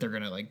thing that they're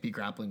going to like be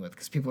grappling with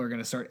because people are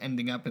going to start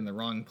ending up in the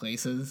wrong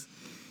places.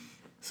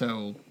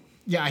 So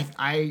yeah,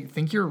 I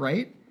think you're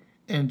right.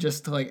 And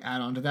just to like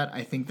add on to that,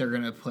 I think they're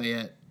going to play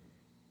it.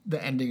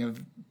 The ending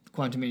of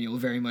Quantumania will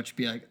very much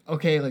be like,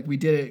 okay, like we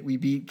did it. We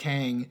beat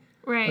Kang.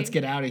 Right. Let's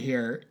get out of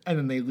here. And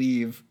then they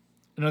leave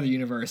another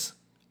universe,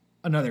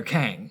 another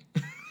Kang.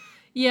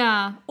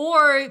 Yeah.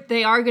 Or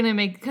they are going to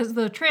make, because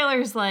the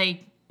trailer's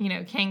like, you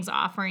know, Kang's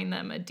offering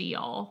them a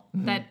deal.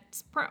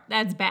 That's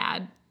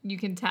bad. You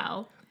can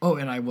tell. Oh,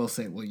 and I will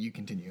say, well, you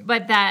continue.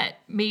 But that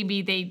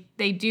maybe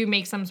they do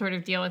make some sort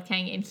of deal with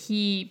Kang and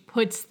he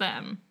puts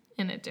them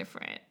in a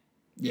different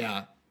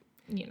Yeah.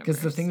 universe.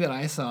 Because the thing that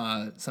I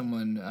saw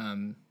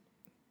someone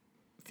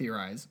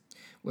theorize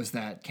was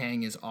that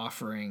Kang is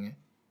offering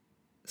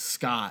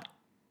Scott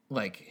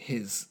like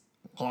his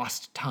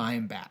lost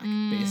time back,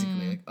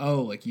 basically. Like,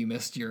 oh, like you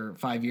missed your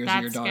 5 years of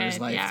your That's daughter's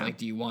good, life. yeah. Like,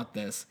 do you want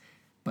this?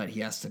 But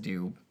he has to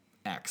do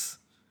X,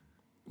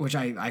 which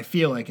I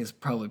feel like is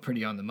probably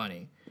pretty on the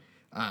money.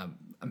 I'm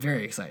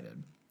very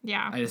excited.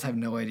 Yeah. I just have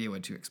no idea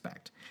what to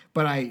expect.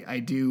 But I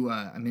do,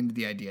 I'm into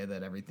the idea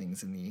that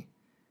everything's in the,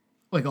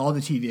 like all the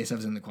TVA stuff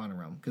is in the quantum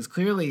realm. Because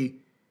clearly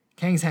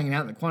Kang's hanging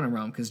out in the quantum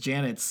realm because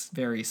Janet's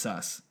very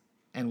sus.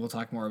 And we'll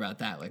talk more about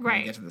that like when we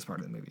Right. get to this part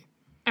of the movie.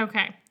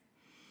 Okay.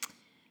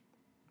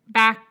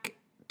 Back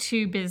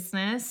to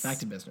business. Back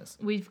to business.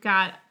 We've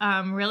got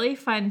really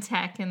fun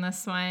tech in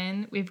this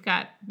one. We've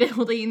got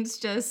buildings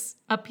just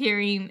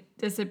appearing,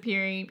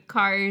 disappearing,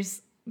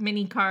 cars,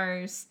 mini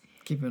cars.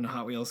 Keep him in a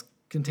Hot Wheels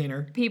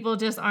container. People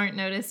just aren't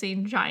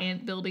noticing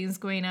giant buildings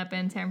going up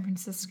in San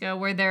Francisco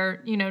where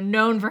they're, you know,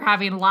 known for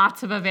having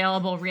lots of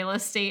available real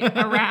estate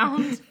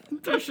around.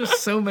 There's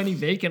just so many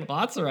vacant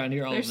lots around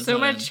here all There's of a so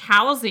sudden. much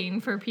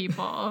housing for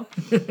people.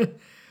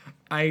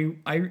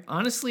 I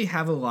honestly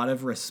have a lot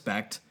of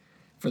respect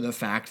for the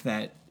fact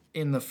that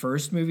in the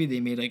first movie they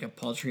made like a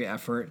paltry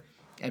effort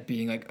at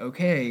being like,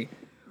 okay,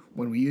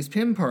 when we use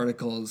Pym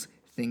particles,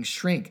 things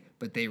shrink,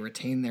 but they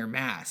retain their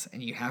mass,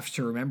 and you have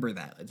to remember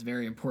that. It's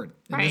very important.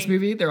 In this Right.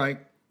 movie, they're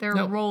like, They're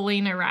no.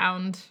 rolling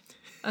around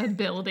a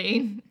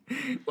building.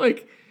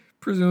 Like,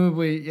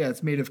 presumably, yeah,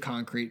 it's made of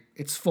concrete.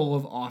 It's full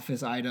of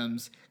office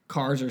items.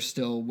 Cars are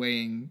still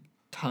weighing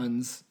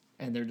tons,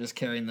 and they're just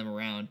carrying them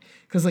around.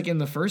 Because, like, in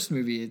the first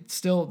movie, it's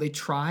still, they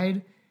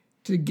tried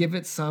to give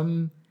it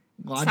some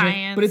logic,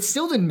 Science. but it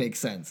still didn't make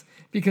sense.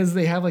 Because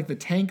they have, like, the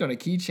tank on a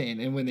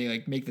keychain, and when they,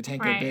 like, make the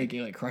tank Right. go big,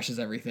 it, like, crushes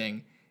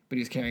everything. But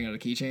he's carrying out a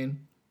keychain.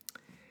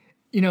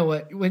 You know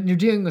what? When you're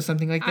dealing with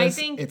something like I this,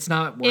 think it's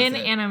not worth it.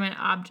 Inanimate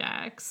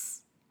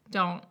objects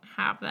don't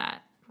have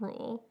that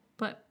rule,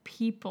 but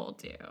people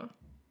do.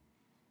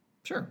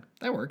 Sure,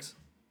 that works.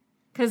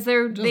 Because they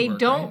work,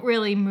 don't right?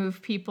 really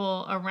move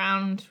people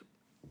around.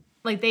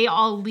 Like, they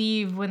all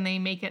leave when they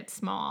make it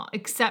small.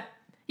 Except,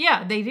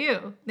 yeah, they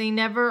do. They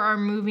never are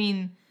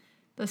moving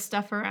the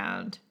stuff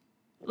around.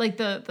 Like,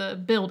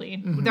 the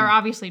building. Mm-hmm. They're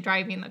obviously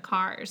driving the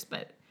cars,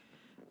 but...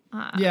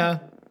 Yeah.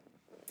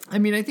 I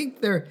mean, I think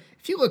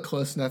if you look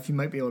close enough, you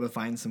might be able to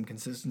find some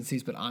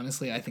consistencies, but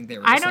honestly, I think they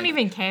were I just don't like-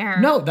 even care.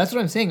 No, that's what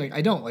I'm saying. Like,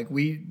 I don't. Like,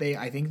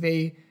 I think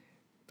they,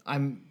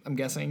 I'm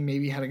guessing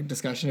maybe had a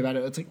discussion about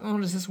it. It's like, oh,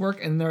 does this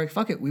work? And they're like,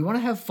 fuck it. We want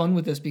to have fun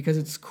with this because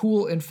it's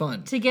cool and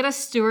fun. To get a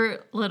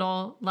Stuart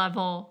Little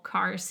level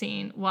car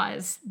scene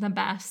was the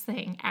best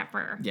thing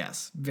ever.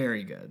 Yes.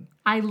 Very good.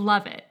 I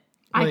love it.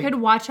 I Like- could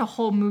watch a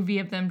whole movie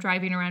of them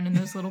driving around in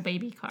those little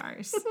baby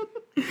cars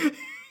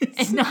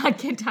and not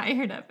get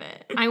tired of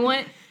it. I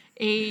want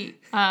a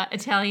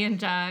Italian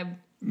job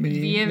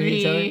Mini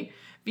Italian?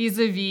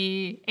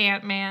 vis-a-vis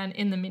Ant-Man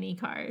in the mini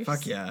cars.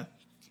 Fuck yeah.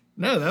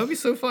 No, that would be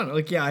so fun.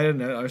 Like, yeah, I don't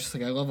know. I was just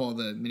like, I love all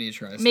the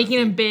miniaturized Making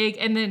stuff. him big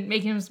and then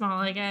making him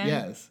small again.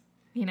 Yes.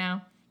 You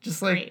know?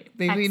 Just like Great.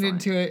 they leaned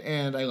Excellent. into it,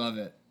 and I love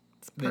it.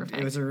 perfect.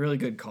 It was a really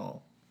good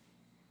call.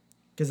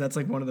 Because that's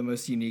like one of the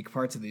most unique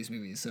parts of these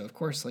movies. So of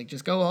course, like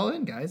just go all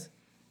in, guys.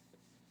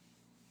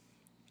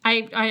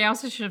 I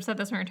also should have said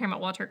this when we were talking about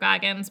Walter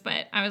Goggins,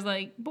 but I was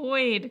like,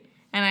 Boyd.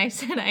 And I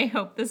said, I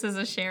hope this is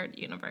a shared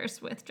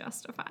universe with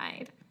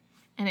Justified.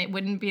 And it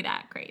wouldn't be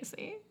that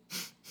crazy.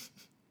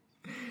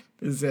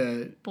 Is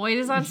Boyd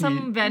is on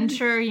some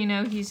venture, you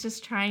know, he's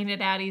just trying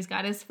it out. He's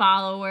got his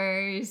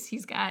followers.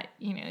 He's got,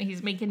 you know,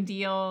 he's making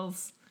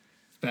deals.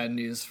 bad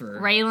news for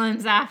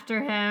Raylan's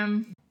after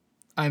him.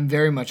 I'm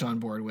very much on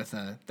board with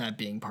that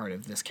being part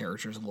of this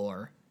character's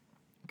lore.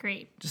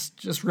 Great.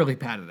 Just really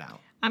pat it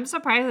out. I'm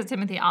surprised that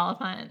Timothy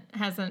Olyphant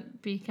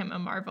hasn't become a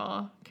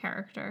Marvel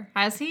character.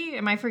 Has he?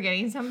 Am I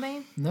forgetting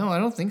something? No, I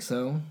don't think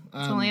so.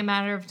 It's only a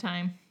matter of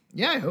time.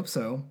 Yeah, I hope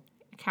so.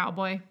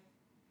 Cowboy.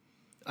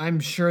 I'm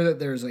sure that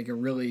there's like a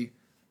really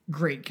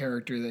great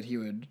character that he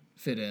would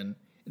fit in.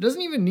 It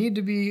doesn't even need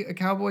to be a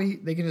cowboy.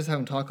 They can just have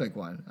him talk like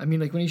one. I mean,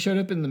 like when he showed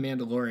up in The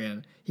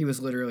Mandalorian, he was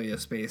literally a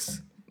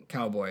space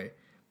cowboy,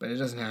 but it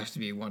doesn't have to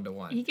be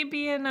one-to-one. He could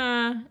be in,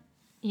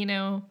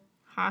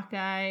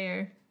 Hawkeye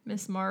or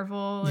Miss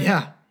Marvel or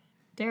Yeah.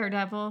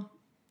 Daredevil.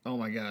 Oh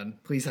my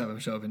God. Please have him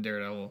show up in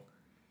Daredevil.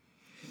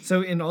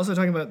 So, and also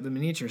talking about the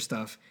miniature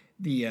stuff,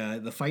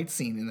 the fight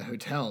scene in the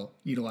hotel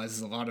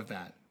utilizes a lot of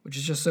that, which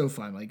is just so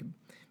fun. Like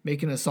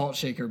making a salt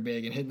shaker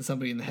big and hitting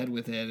somebody in the head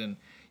with it, and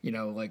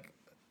like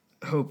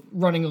Hope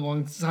running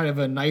alongside of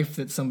a knife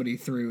that somebody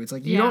threw. It's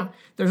like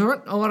there's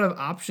aren't a lot of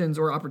options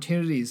or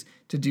opportunities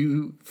to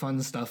do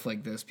fun stuff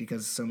like this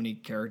because so many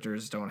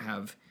characters don't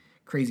have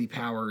crazy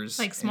powers.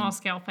 Like small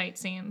scale fight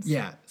scenes.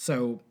 Yeah.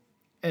 So,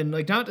 and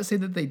like not to say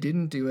that they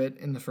didn't do it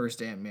in the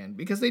first Ant-Man,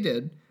 because they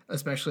did,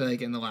 especially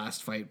like in the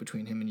last fight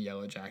between him and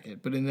Yellow Jacket.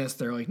 But in this,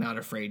 they're like not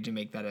afraid to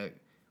make that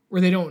where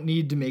they don't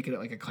need to make it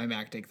like a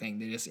climactic thing.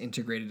 They just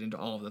integrate it into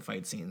all of the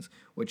fight scenes,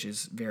 which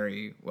is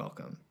very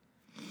welcome.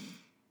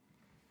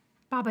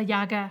 Baba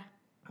Yaga.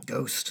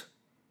 Ghost.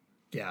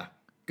 Yeah.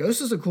 Ghost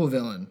is a cool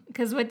villain.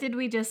 Because what did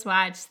we just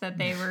watch that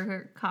they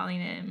were calling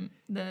him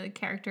the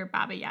character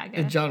Baba Yaga?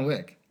 And John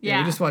Wick. Yeah,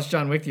 we just watched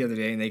John Wick the other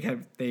day, and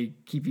they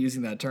keep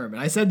using that term.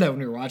 And I said that when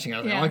we were watching. I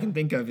was like, all I can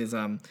think of is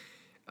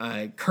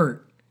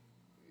Kurt,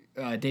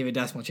 David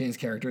Dastmalchian's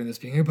character in this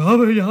being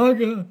Baba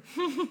Yaga.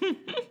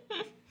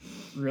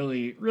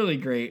 Really, really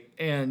great.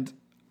 And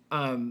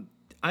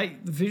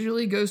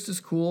visually Ghost is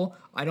cool.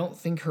 I don't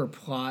think her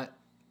plot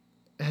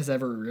has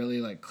ever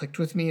really like clicked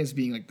with me as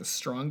being like the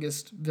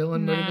strongest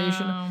villain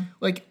motivation.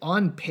 Like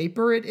on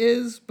paper it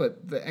is,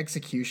 but the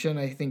execution,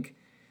 I think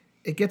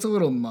it gets a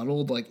little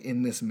muddled like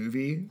in this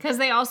movie. Because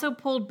they also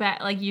pulled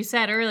back, like you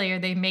said earlier,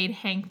 they made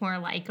Hank more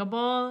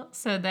likable.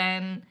 So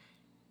then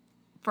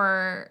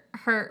for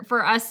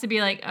us to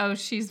be like, oh,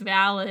 she's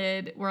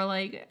valid, we're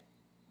like,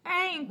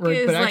 Hank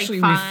is but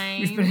actually, like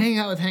fine. We've been hanging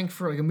out with Hank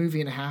for like a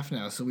movie and a half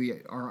now, so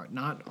we are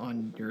not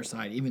on your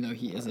side, even though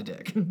he is a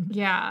dick.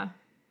 Yeah.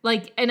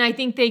 Like, and I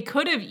think they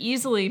could have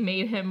easily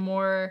made him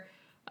more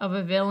of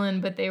a villain,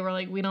 but they were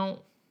like, we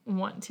don't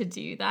want to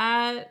do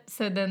that.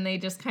 So then they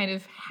just kind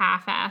of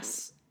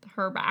half-ass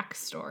her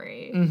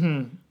backstory.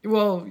 Mm-hmm.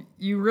 Well,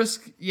 you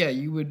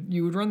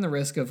would run the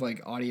risk of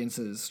like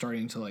audiences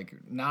starting to like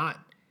not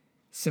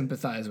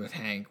sympathize with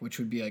Hank, which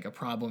would be like a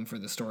problem for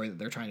the story that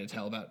they're trying to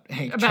tell about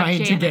Hank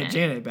trying to get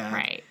Janet back.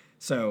 Right.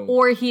 So,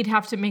 or he'd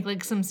have to make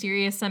like some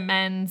serious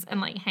amends, and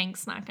like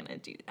Hank's not going to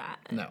do that.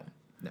 No.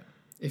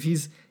 If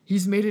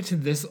he's made it to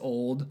this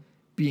old,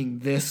 being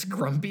this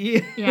grumpy,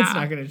 it's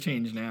not going to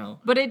change now.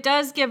 But it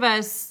does give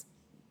us,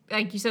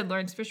 like you said,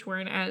 Lawrence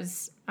Fishburne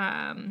as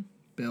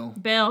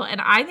Bill,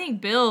 and I think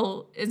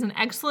Bill is an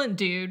excellent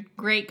dude,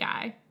 great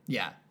guy.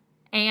 Yeah.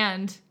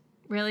 And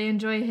really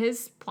enjoy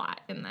his plot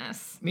in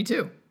this. Me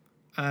too.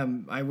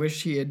 I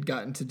wish he had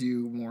gotten to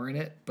do more in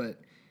it, but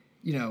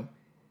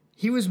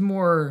he was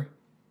more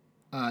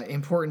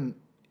important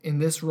in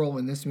this role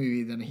in this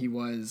movie than he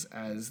was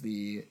as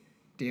the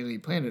Daily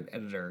Planet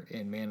editor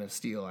in Man of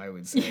Steel, I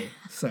would say.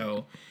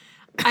 So,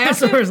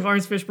 as far as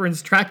Lawrence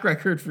Fishburne's track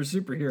record for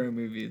superhero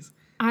movies.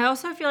 I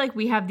also feel like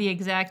we have the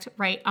exact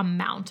right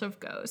amount of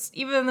Ghost,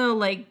 even though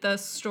like the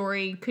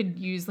story could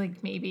use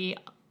like maybe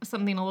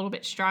something a little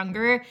bit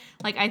stronger.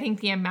 Like I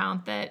think the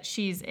amount that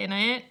she's in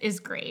it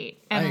is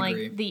great, and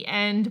like the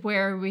end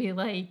where we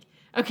like,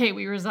 okay,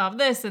 we resolve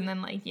this, and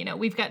then like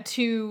we've got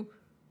 2,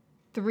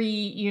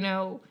 3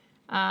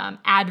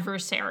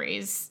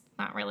 adversaries.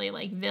 Not really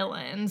like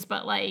villains,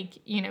 but like,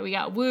 we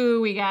got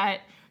Wu, we got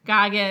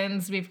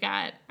Goggins, we've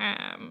got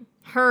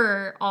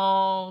her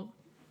all.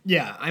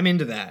 Yeah, I'm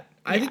into that.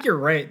 Yeah. I think you're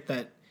right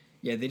that,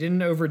 they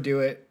didn't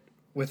overdo it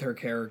with her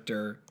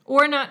character.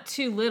 Or not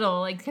too little,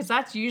 like, because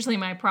that's usually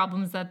my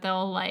problem is that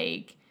they'll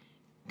like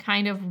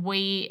kind of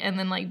wait and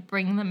then like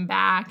bring them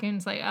back and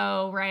it's like,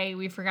 oh, right,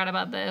 we forgot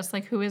about this.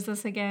 Like, who is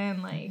this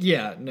again? Like,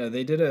 yeah, no,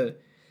 they did a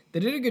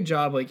good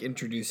job like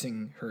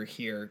introducing her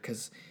here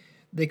because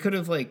they could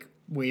have like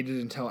waited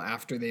until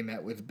after they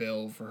met with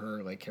Bill for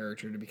her like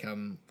character to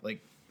become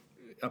like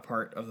a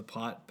part of the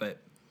plot,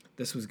 but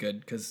this was good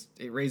because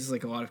it raises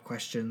like a lot of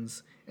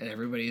questions and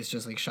everybody is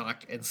just like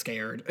shocked and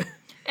scared.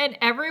 And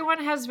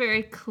everyone has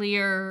very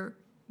clear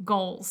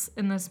goals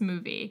in this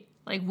movie.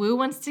 Like Wu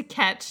wants to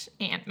catch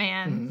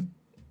Ant-Man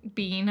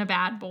being a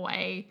bad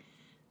boy.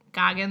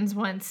 Goggins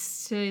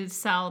wants to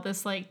sell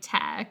this like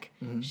tech.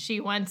 She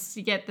wants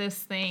to get this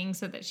thing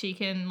so that she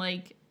can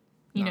like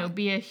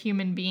be a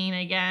human being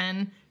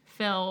again.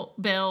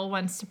 Bill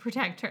wants to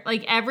protect her.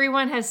 Like,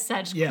 everyone has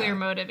such clear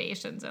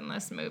motivations in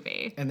this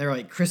movie. And they're,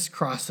 like,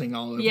 crisscrossing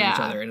all over each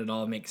other, and it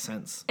all makes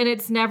sense. And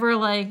it's never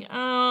like,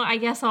 oh, I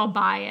guess I'll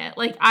buy it.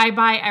 Like, I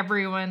buy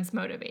everyone's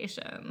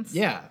motivations.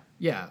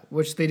 Yeah,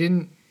 which they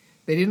didn't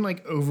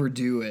like,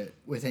 overdo it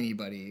with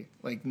anybody.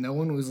 Like, no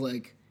one was,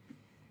 like,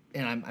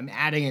 and I'm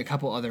adding a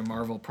couple other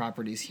Marvel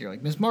properties here,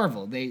 like Ms.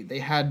 Marvel. They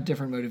had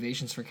different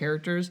motivations for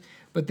characters,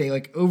 but they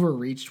like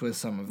overreached with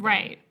some of them.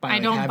 Right. By I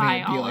like, don't having buy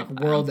it be all like of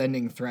them.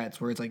 world-ending threats,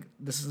 where it's like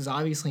this is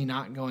obviously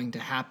not going to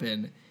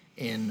happen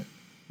in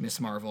Ms.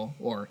 Marvel,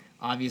 or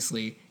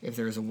obviously if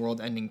there's a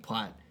world-ending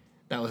plot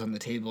that was on the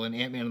table in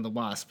Ant-Man and the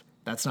Wasp,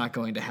 that's not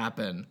going to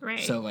happen.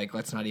 Right. So like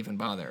let's not even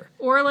bother.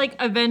 Or like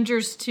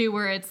Avengers 2,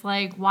 where it's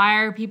like,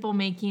 why are people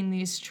making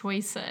these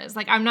choices?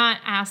 Like, I'm not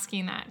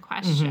asking that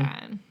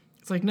question.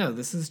 It's like, no,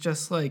 this is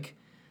just like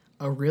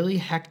a really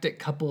hectic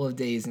couple of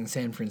days in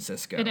San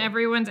Francisco. And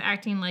everyone's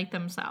acting like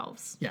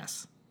themselves.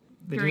 Yes.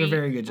 They did a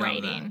very good job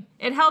of that.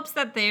 It helps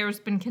that there's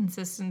been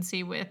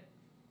consistency with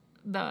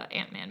the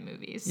Ant-Man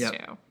movies, Yep.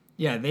 too.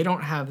 Yeah, they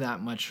don't have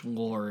that much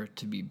lore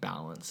to be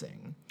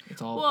balancing.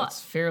 It's all Well,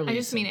 it's fairly I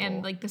just mean, simple.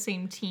 and like the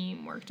same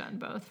team worked on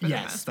both for the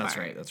Yes, most that's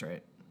part. right. That's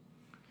right.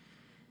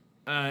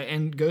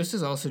 And Ghost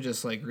is also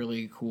just like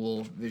really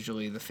cool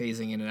visually. The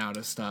phasing in and out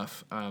of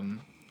stuff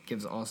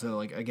gives also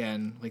like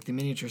again like the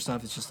miniature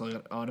stuff. It's just like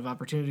a lot of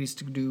opportunities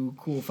to do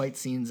cool fight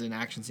scenes and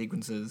action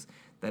sequences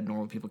that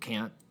normal people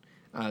can't.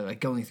 Like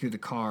going through the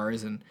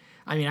cars, and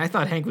I mean I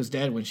thought Hank was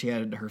dead when she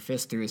had her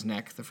fist through his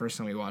neck the first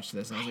time we watched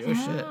this. And I was like,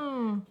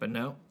 oh shit, but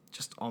no,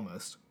 just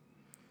almost.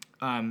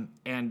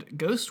 And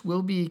Ghost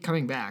will be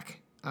coming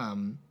back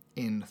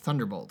in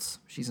Thunderbolts.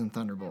 She's in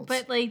Thunderbolts.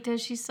 But like,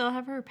 does she still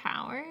have her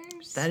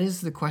powers? That is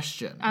the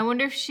question. I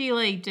wonder if she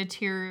like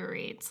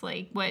deteriorates.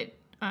 Like what?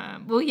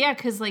 Well, yeah,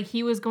 because like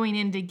he was going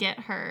in to get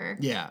her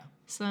Yeah.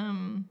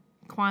 some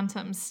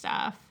quantum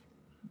stuff.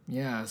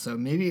 Yeah, so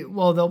maybe,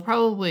 well, they'll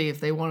probably, if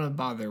they want to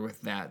bother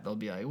with that, they'll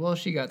be like, well,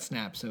 she got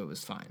snapped, so it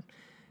was fine.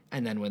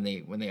 And then when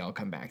they all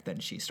come back, then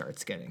she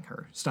starts getting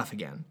her stuff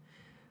again.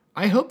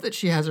 I hope that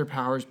she has her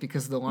powers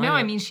because the line. No,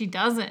 I mean she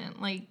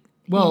doesn't. Like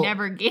Well, he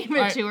never gave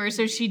it to her,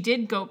 so she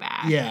did go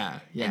back. Yeah.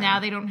 And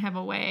now they don't have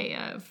a way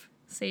of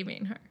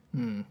saving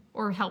her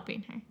or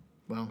helping her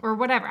Well, or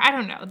whatever. I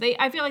don't know.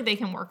 I feel like they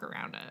can work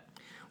around it.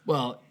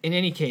 well, in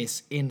any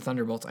case, in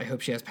Thunderbolts, I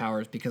hope she has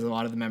powers because a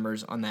lot of the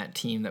members on that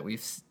team that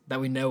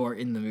we know are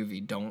in the movie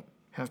don't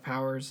have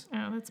powers.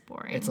 Oh, that's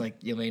boring. It's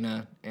like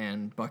Yelena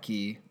and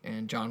Bucky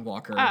and John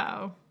Walker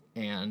oh,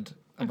 and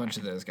a bunch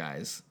of those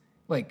guys.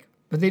 Like,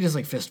 but they just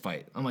like fist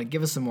fight. I'm like,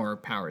 give us some more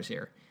powers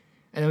here.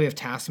 And then we have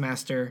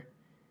Taskmaster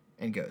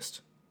and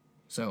Ghost.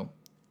 So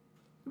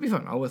it'll be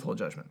fun. I'll withhold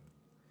judgment.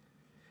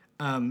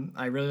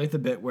 I really like the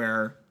bit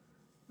where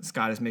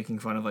Scott is making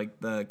fun of like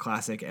the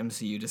classic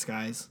MCU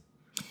disguise.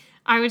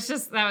 that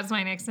was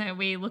my next note.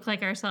 We look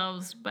like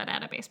ourselves, but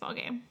at a baseball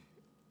game.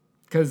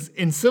 Because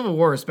in Civil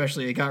War,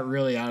 especially, it got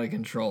really out of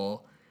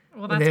control.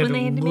 Well, And that's when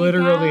they had to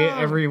literally make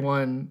out.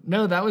 everyone.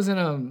 No, that was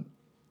in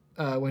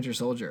Winter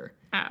Soldier.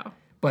 Oh.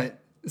 But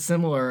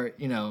similar,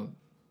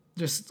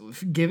 just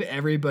give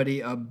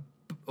everybody a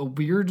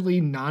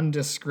weirdly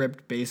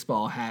nondescript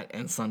baseball hat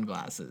and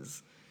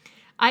sunglasses.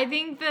 I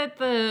think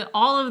that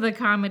all of the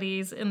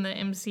comedies in the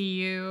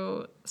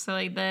MCU, so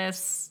like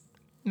this,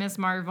 Miss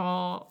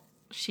Marvel,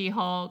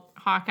 She-Hulk,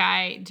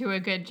 Hawkeye, do a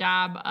good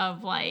job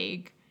of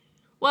like,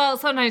 well,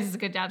 sometimes it's a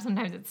good job,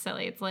 sometimes it's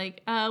silly. It's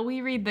like,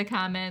 we read the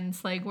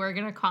comments, like we're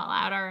gonna call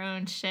out our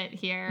own shit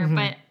here,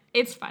 but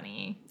it's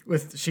funny.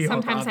 With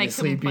She-Hulk Sometimes I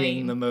obviously complain.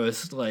 being the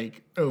most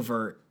like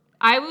overt.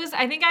 I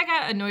think I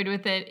got annoyed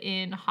with it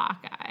in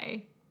Hawkeye.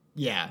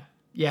 Yeah,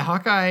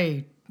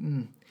 Hawkeye.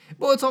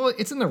 Well,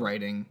 it's in the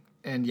writing,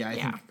 and I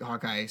think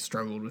Hawkeye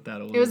struggled with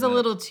that a little. It was a bit.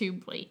 little too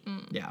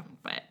blatant. Yeah.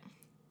 But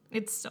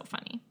it's still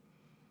funny.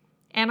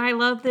 And I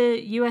love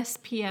the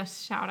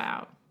USPS shout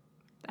out.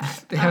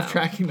 They have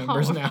tracking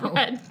numbers Paul now.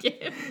 Rudd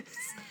gives.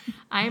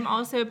 I am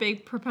also a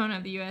big proponent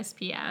of the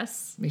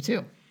USPS. Me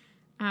too.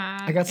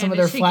 I got some and of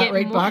it their should flat get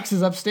rate more-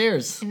 boxes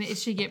upstairs. And it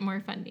should get more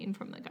funding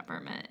from the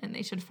government, and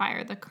they should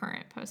fire the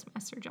current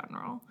postmaster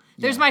general.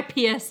 There's my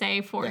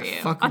PSA for you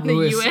Fuck on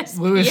Louis, the USPS.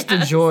 Louis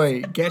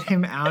DeJoy. Get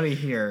him out of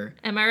here.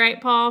 Am I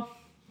right, Paul?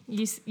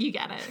 You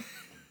got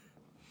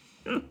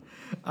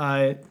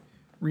it.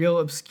 Real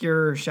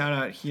obscure shout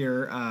out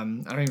here. I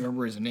don't even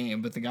remember his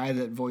name, but the guy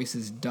that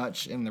voices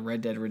Dutch in the Red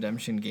Dead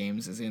Redemption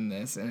games is in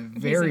this, and a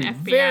very, FBI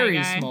very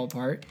guy. small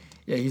part.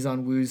 Yeah, he's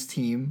on Woo's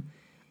team,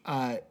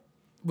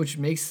 which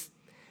makes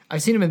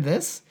I've seen him in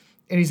this,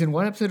 and he's in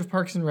one episode of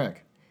Parks and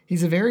Rec.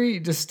 He's a very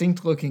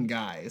distinct looking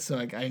guy, so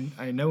like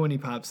I know when he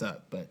pops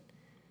up, but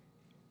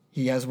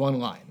he has one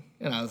line,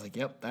 and I was like,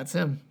 yep, that's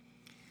him.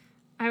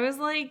 I was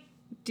like,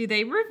 do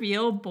they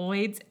reveal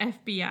Boyd's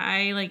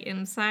FBI like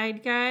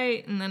inside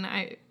guy? And then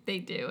they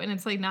do, and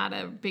it's like not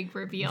a big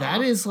reveal.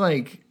 That is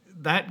like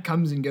that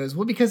comes and goes.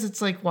 Well, because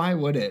it's like, why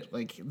would it?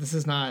 Like, this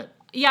is not.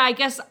 Yeah, I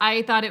guess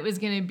I thought it was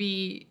gonna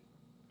be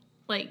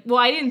like, well,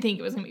 I didn't think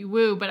it was gonna be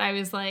Woo, but I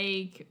was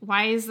like,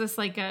 why is this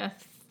like a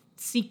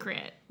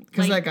secret?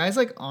 Because Like, that guy's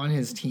like on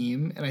his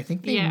team, and I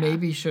think they Yeah.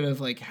 maybe should have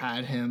like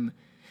had him.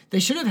 They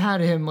should have had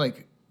him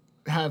like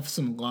have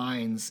some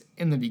lines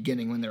in the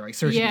beginning when they're like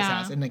searching his Yeah.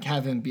 house, and like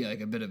have him be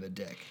like a bit of a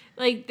dick.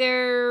 like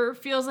there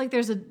feels like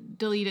there's a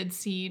deleted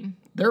scene.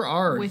 There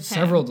are With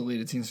several him.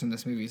 deleted scenes from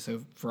this movie,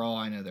 so for all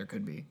I know, there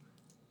could be.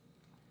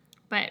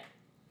 But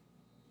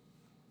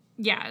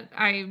Yeah,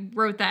 I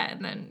wrote that,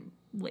 and then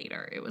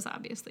later it was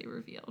obviously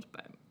revealed.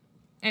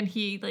 And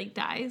he like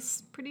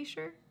dies, pretty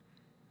sure.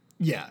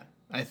 Yeah,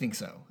 I think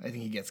so. I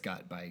think he gets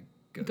got by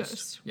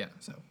Ghost. Yeah,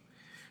 so.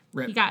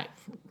 Rip. He got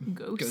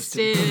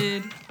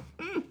ghosted.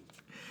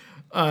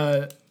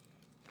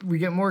 We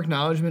get more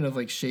acknowledgement of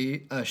like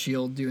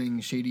Shield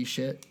doing shady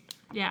shit,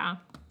 Yeah.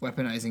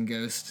 weaponizing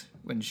Ghost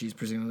when she's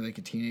presumably like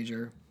a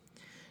teenager.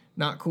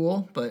 Not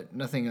cool, but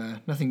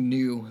nothing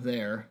new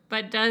there.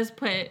 But does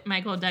put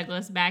Michael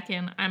Douglas back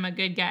in I'm a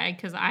good guy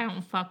because I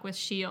don't fuck with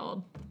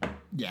S.H.I.E.L.D.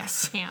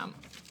 Yes. camp.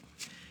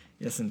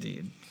 Yes,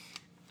 indeed.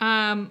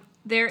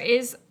 There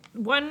is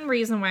one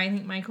reason why I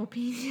think Michael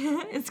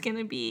Pena is going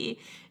to be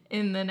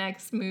in the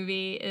next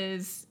movie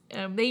is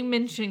they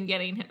mentioned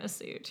getting him a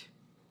suit.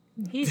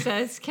 He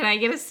says, "Can I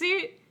get a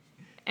suit?"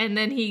 And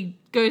then he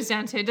goes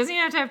down to, doesn't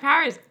even have to have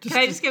powers. Can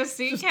I just get a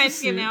suit? Can I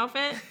just get an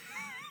outfit?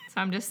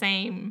 So I'm just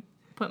saying,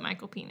 put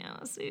Michael Pena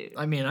in a suit.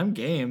 I mean, I'm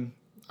game,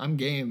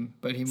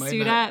 but he might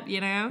Suit not. up,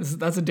 you know?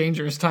 That's a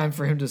dangerous time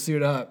for him to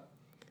suit up.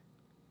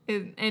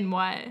 In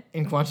what?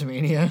 In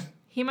Quantumania.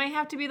 He might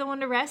have to be the one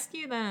to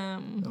rescue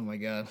them. Oh my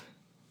god.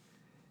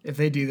 If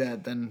they do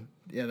that, then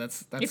yeah,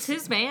 that's It's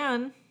his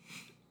van.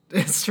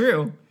 It's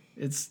true.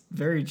 It's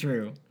very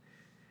true.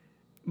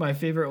 My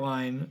favorite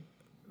line,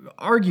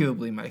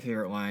 arguably my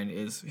favorite line,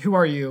 is "Who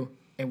are you,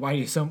 and why do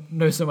you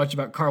know so much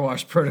about car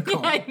wash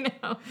protocol?" I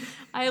know.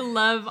 I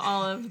love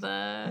all of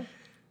the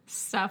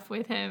stuff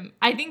with him.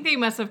 I think they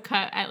must have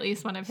cut at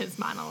least one of his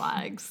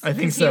monologues. I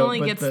think 'Cause so. He only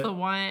but gets the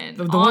one.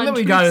 The one that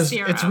we got is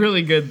Serum. it's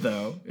really good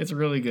though. It's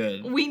really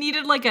good. We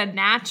needed like a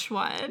Natch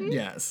one.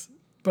 Yes.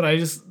 But I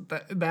just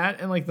that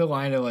and like the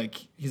line of like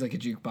he's like a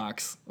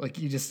jukebox. Like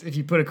you just if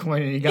you put a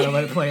coin in, you gotta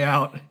let it play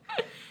out.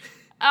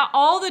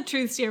 All the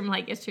truth serum,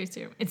 like, it's truth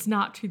serum. It's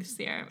not truth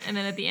serum. And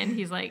then at the end,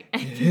 he's like,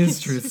 It is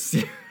truth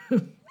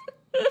serum.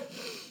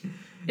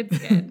 It's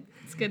good.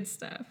 It's good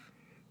stuff.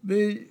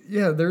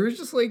 There was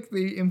just like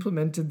they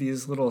implemented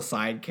these little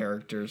side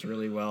characters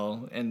really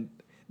well, and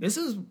this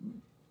is,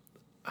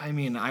 I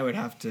mean, I would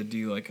have to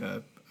do like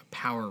a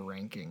power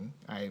ranking.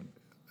 I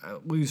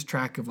lose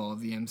track of all of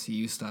the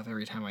MCU stuff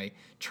every time I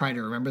try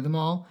to remember them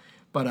all,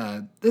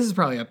 but this is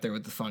probably up there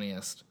with the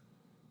funniest.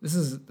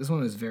 This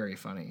one is very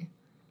funny.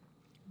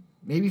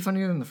 Maybe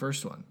funnier than the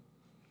first one.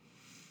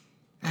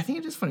 I think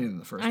it is funnier than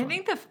the first one.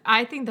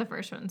 I think the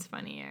first one's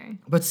funnier.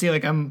 But see,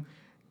 like I'm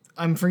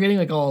forgetting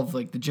like all of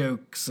like the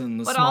jokes and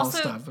the But small also,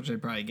 stuff, which I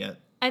probably get.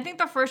 I think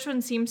the first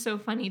one seems so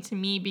funny to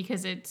me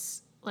because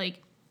it's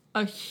like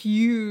a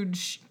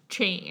huge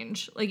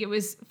change. Like it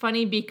was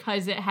funny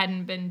because it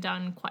hadn't been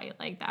done quite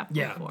like that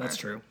before. Yeah, that's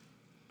true.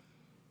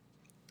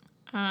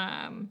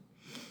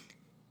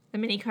 The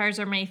mini cars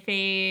are my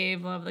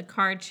fave. Love the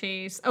car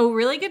chase. Oh,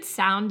 really good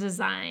sound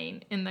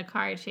design in the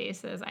car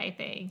chases, I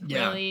think.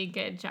 Yeah. Really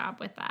good job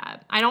with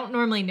that. I don't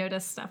normally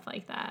notice stuff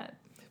like that.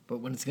 But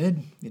when it's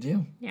good, you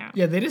do. Yeah.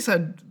 Yeah, they just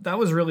had that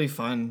was really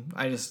fun.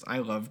 I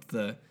loved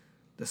the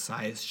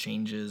size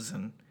changes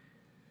and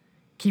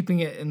keeping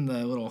it in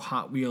the little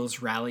Hot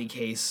Wheels rally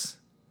case,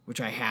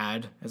 which I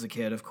had as a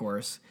kid, of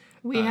course.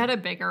 We had a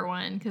bigger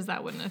one because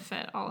that wouldn't have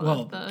fit all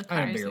of the cars. I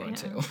had a bigger we one had.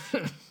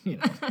 too. You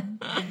know,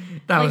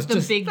 that Like was the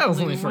just big that was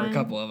only blue for a one?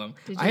 couple of them.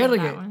 Did you I had have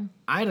like that one?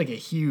 I had like a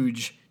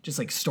huge just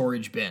like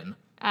storage bin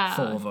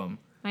full of them.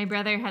 My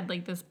brother had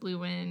like this blue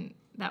one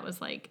that was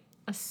like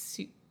a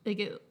suit. Like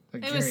it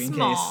was carrying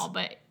small, case.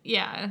 but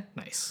yeah.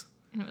 Nice.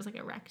 And it was like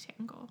a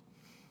rectangle.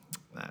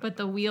 That But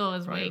the wheel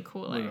is way would have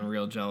cooler. been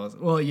real jealous.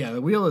 Well, yeah,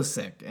 the wheel is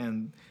sick,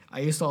 and I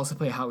used to also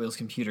play a Hot Wheels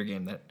computer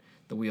game that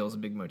the wheel is a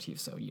big motif.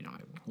 So I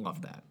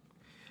love that.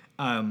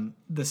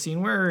 The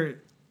scene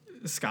where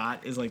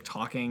Scott is like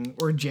talking,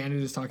 or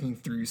Janet is talking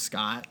through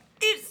Scott.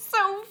 It's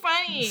so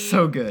funny.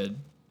 So good.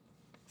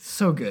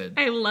 So good.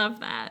 I love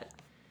that.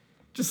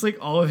 Just like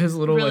all of his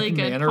little Really like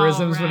good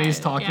mannerisms Paul when he's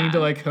Rudd, talking to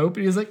yeah. like Hope,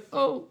 and he's like,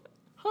 "Oh,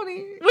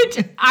 honey." Which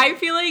I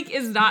feel like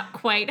is not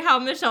quite how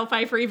Michelle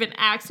Pfeiffer even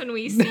acts when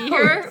we see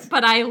her,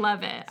 but I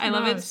love it. I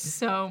love not. it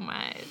so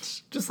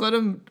much. Just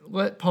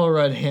let Paul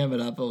Rudd ham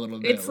it up a little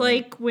bit. It's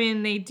like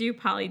when they do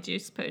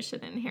Polyjuice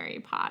Potion in Harry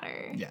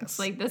Potter. Yes. It's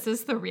like this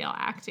is the real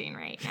acting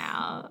right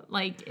now,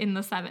 like in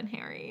the Seven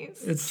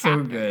Harrys. It's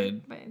so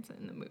good. But it's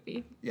in the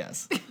movie.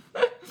 Yes.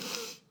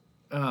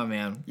 Oh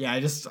man, yeah.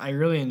 I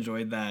really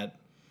enjoyed that,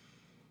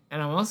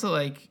 and I'm also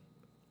like,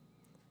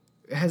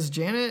 has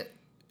Janet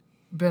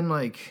been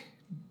like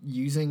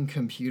using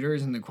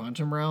computers in the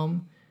quantum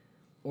realm,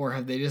 or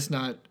have they just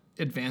not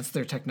advanced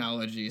their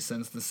technology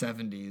since the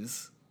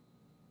 70s?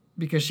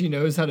 Because she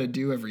knows how to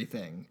do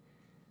everything.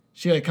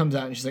 She like comes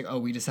out and she's like, "Oh,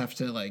 we just have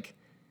to like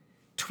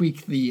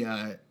tweak the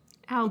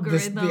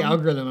Algorithm. the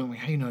algorithm." I'm like,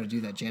 "How do you know how to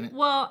do that, Janet?"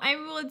 Well, I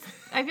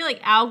feel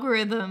like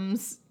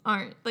algorithms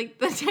aren't like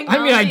the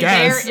technology I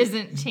guess. there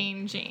isn't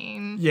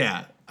changing.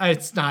 Yeah,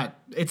 it's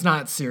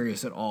not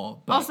serious at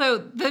all. But Also,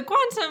 the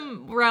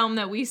quantum realm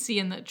that we see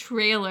in the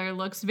trailer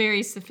looks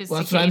very sophisticated. well,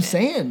 that's what I'm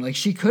saying. Like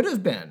she could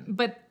have been.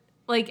 But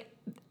like,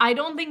 I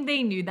don't think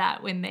they knew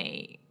that when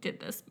they did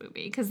this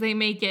movie because they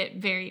make it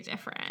very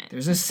different.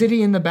 There's a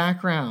city in the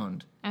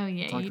background. Oh,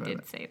 yeah, Talked you about did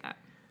it. say that.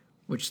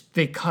 which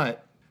they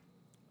cut,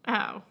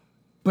 Oh.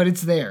 but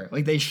it's there.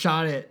 Like they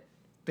shot it.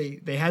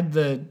 They had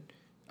the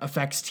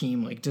effects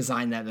team like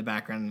design that in the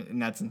background,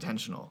 and that's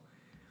intentional.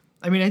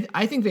 I mean,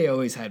 I think they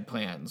always had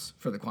plans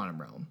for the quantum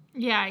realm.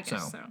 Yeah, I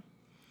guess so.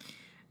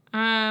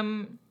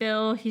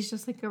 Bill, he's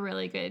just like a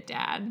really good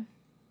dad.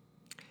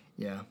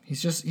 Yeah,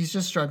 he's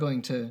just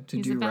struggling to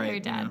He's do a better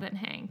right. dad than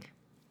Hank.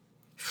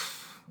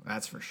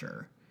 That's for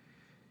sure.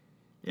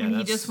 Yeah, And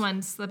he just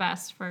wants the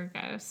best for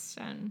Ghost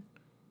and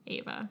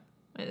Ava.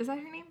 Is that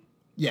her name?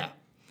 Yeah,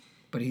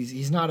 but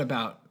he's not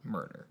about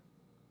murder.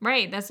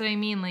 Right, that's what I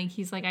mean. Like,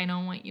 he's like, I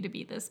don't want you to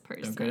be this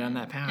person. Don't go down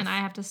that path. And I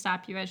have to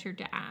stop you as your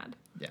dad.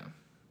 Yeah.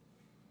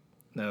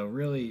 No,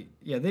 really.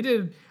 Yeah, they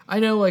did. I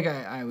know, like,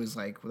 I was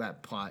like,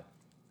 that plot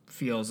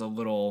feels a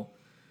little.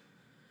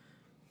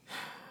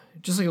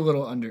 Just like a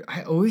little under.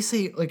 I always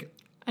say, like,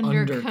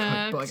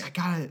 undercooked. But, like, I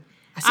gotta.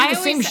 I say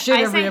the same shit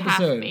every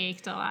episode.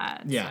 Half-baked a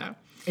lot. Yeah. So.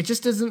 It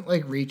just doesn't,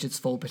 like, reach its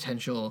full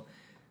potential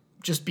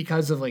just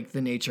because of, like,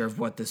 the nature of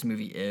what this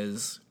movie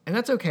is. And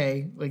that's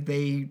okay. Like,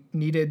 they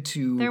needed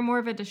to. They're more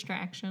of a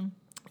distraction.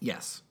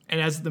 Yes.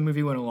 And as the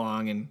movie went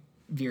along and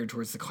veered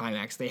towards the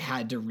climax, they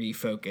had to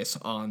refocus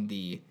on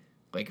the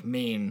like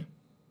main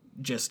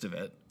gist of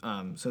it.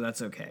 So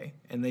that's okay.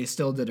 And they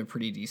still did a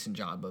pretty decent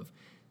job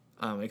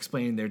of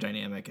explaining their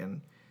dynamic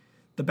and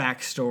the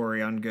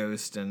backstory on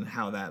Ghost and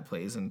how that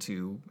plays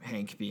into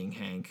Hank being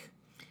Hank.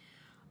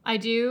 I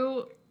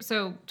do.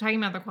 So talking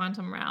about the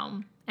quantum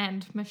realm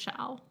and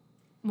Michelle,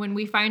 when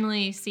we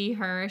finally see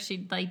her,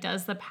 she like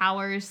does the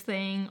powers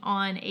thing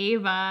on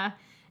Ava,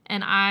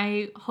 and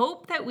I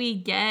hope that we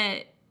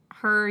get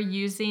her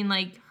using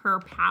like her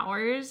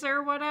powers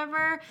or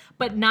whatever,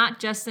 but not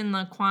just in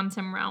the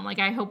quantum realm. Like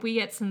I hope we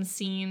get some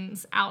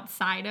scenes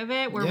outside of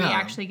it where we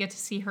actually get to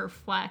see her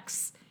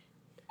flex.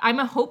 I'm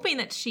hoping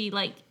that she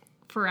like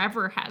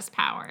forever has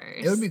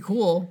powers. It would be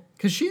cool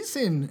because she's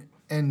in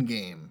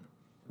Endgame,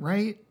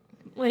 right?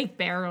 Like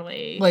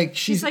barely. Like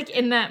she's like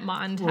in that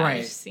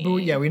montage scene.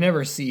 But yeah, we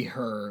never see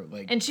her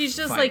like. And she's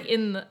just fight. like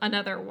in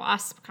another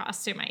wasp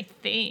costume, I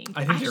think.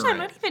 I think you're I'm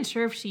right. not even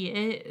sure if she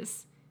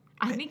is.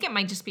 I think it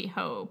might just be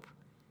Hope.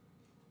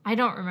 I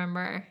don't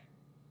remember.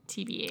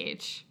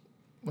 TBH.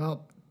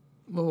 Well,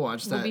 we'll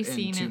watch that We'll be in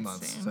seeing 2 it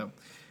months. soon. So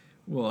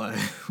we'll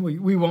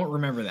we won't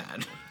remember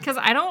that. Because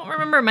I don't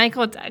remember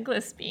Michael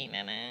Douglas being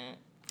in it.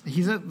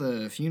 He's at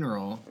the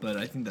funeral, but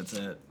I think that's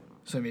it.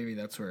 So maybe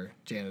that's where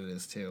Janet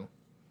is too.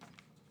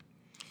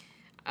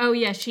 Oh,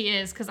 yeah, she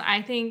is. Because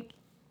I think,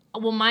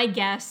 well, my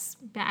guess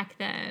back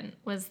then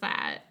was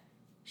that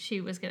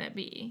she was going to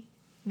be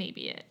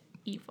maybe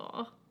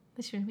evil.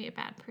 That she wouldn't be a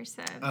bad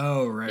person.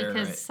 Oh, right,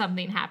 because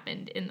something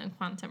happened in the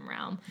quantum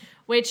realm,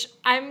 which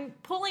I'm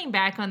pulling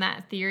back on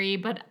that theory,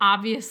 but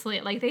obviously,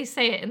 like they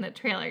say it in the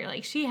trailer,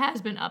 like she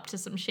has been up to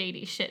some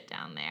shady shit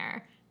down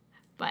there,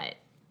 but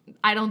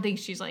I don't think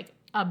she's like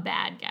a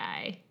bad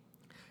guy.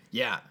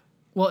 Yeah.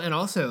 Well, and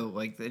also,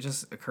 like, it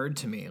just occurred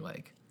to me,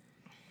 like,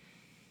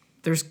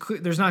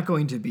 there's not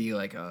going to be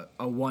like a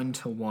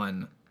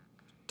 1-to-1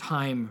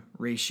 time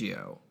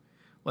ratio.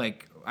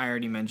 Like I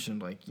already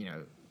mentioned, like, you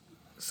know,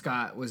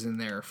 Scott was in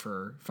there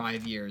for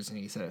 5 years and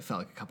he said it felt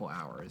like a couple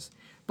hours.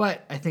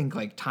 But I think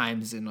like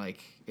times in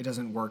like it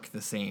doesn't work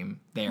the same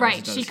there. Right. As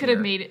it does She could have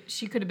here. made it.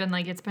 She could have been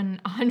like, it's been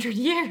 100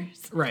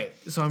 years. Right.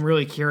 So I'm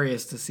really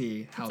curious to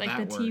see how It's like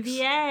that the works.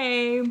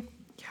 TVA.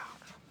 Yeah.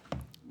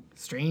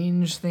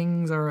 Strange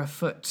things are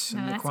afoot No,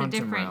 in the that's a quantum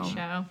different realm.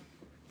 show.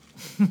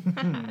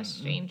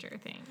 Stranger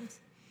Things.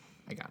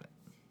 I got it.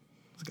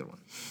 It's a good one.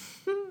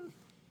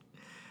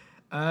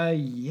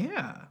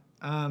 Yeah.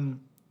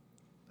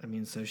 I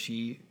mean, so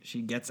she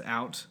gets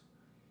out.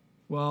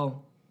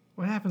 Well,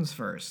 what happens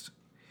first?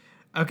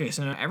 Okay,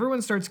 so now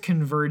everyone starts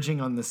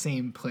converging on the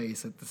same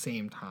place at the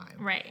same time.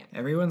 Right.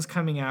 Everyone's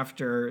coming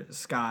after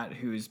Scott,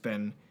 who's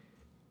been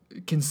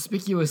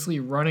conspicuously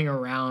running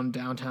around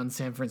downtown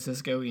San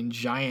Francisco in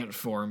giant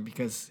form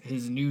because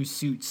his new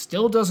suit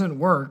still doesn't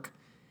work,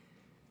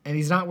 and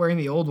he's not wearing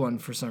the old one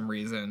for some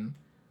reason.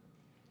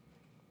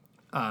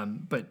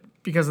 But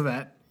because of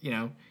that, you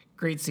know,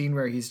 great scene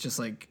where he's just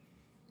like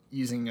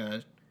using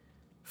a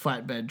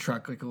flatbed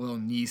truck like a little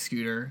knee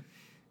scooter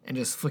and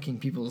just flicking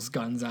people's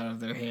guns out of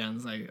their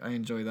hands. I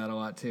enjoy that a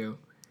lot too.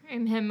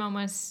 And him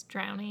almost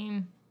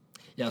drowning.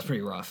 Yeah, it's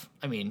pretty rough.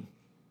 I mean,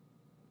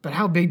 but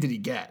how big did he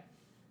get?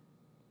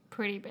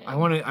 Pretty big. I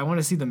want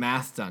to see the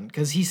math done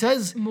because he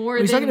says More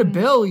when he's talking to than-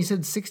 Bill. He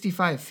said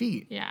 65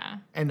 feet, Yeah.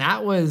 and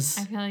that was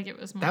I feel like it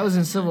was more. that was in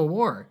than Civil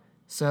War.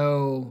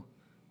 So,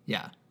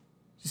 yeah,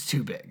 it's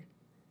too big,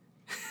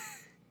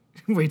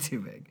 way too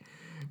big.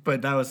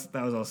 But that was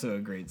also a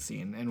great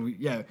scene,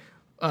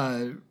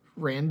 and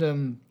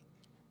random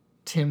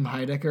Tim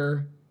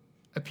Heidecker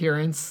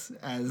appearance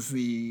as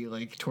the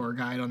like tour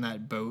guide on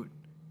that boat.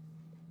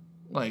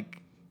 Like,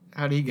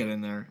 how did he get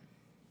in there?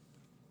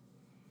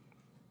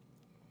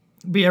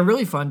 But yeah,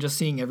 really fun just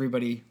seeing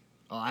everybody.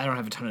 Well, I don't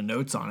have a ton of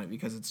notes on it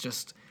because it's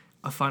just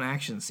a fun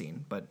action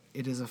scene, but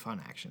it is a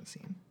fun action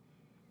scene.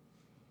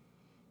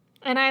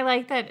 And I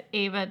like that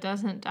Ava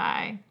doesn't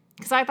die.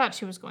 Because I thought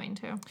she was going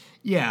to.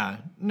 Yeah,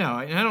 no,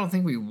 and I don't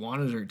think we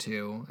wanted her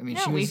to. I mean,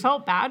 No, she we was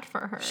felt bad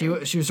for her. she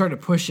was starting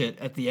to push it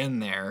at the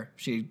end there.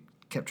 She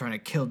kept trying to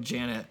kill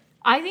Janet.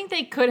 I think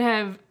they could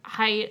have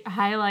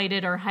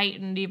highlighted or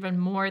heightened even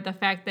more the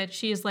fact that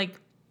she is like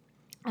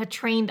a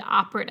trained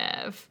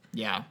operative,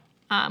 Yeah,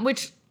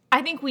 which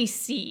I think we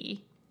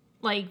see.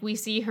 Like, we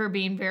see her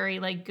being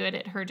very, like, good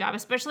at her job,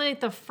 especially,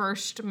 like, the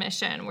first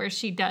mission where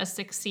she does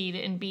succeed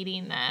in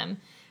beating them.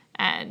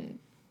 And,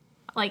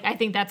 like, I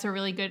think that's a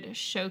really good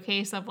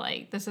showcase of,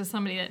 like, this is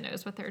somebody that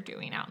knows what they're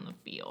doing out in the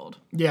field.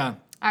 yeah,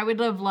 I would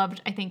have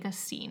loved, I think, a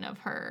scene of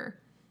her.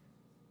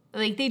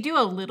 Like, they do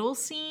a little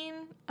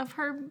scene of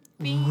her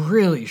being,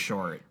 really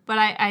short. but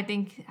I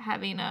think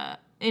having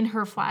in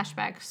her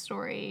flashback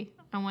story,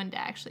 I wanted to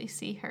actually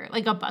see her,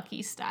 like a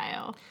Bucky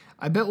style.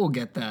 I bet we'll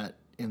get that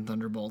in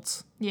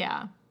Thunderbolts.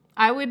 Yeah.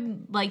 I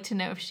would like to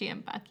know if she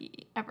and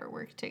Bucky ever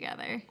worked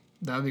together.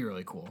 That would be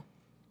really cool.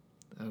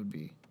 That would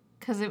be.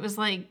 Because it was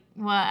like,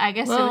 well, I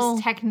guess it Well-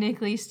 was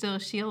technically still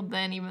S.H.I.E.L.D.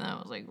 then, even though it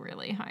was like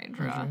really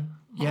Hydra.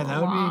 Yeah, all that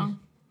along.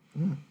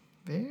 would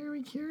be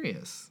very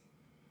curious.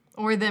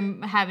 Or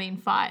them having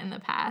fought in the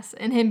past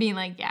and him being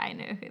like, yeah, I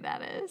know who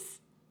that is.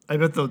 I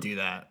bet they'll do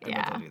that. I bet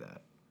Yeah. they'll do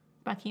that.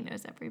 Bucky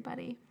knows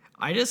everybody.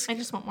 I just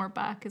want more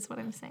Buck, is what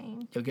I'm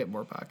saying. you'll get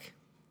more Buck.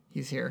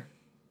 He's here.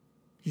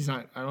 He's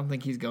not. I don't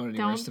think he's going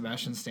anywhere. Don't-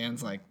 Sebastian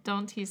Stan's like.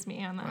 Don't tease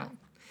me on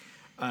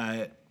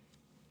that.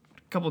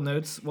 Couple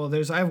notes. Well,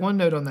 I have one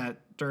note on that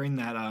during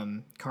that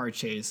car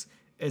chase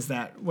is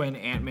that when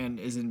Ant-Man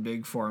is in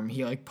big form,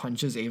 he like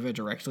punches Ava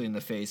directly in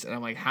the face, and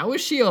I'm like, how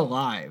is she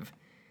alive?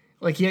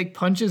 Like he like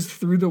punches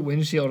through the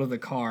windshield of the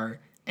car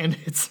and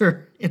hits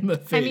her in the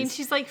face. I mean,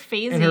 she's like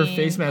phasing. and her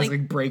face mask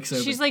like breaks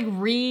open. She's like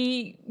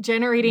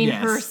regenerating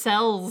Yes. her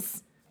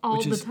cells all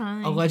which the is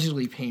time.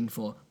 allegedly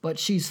painful, but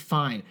she's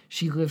fine.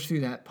 She lived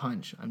through that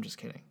punch. I'm just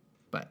kidding,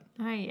 but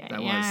Ay, that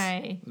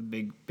ay, was a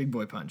big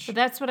boy punch. But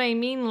that's what I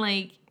mean.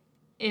 Like,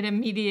 it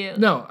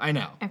immediately. No, I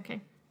know. Okay.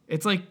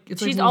 It's like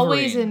She's like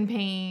always Wolverine. in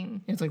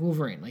pain. It's like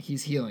Wolverine. Like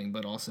he's healing,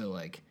 but also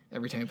like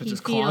every time he puts He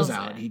his claws feels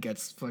out, it. he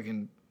gets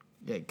fucking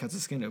cuts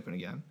his skin open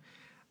again.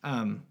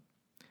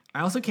 I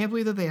also can't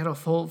believe that they had a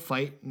full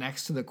fight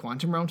next to the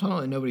quantum realm tunnel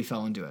and nobody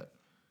fell into it.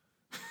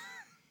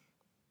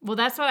 Well,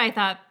 that's what I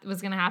thought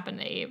was going to happen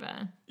to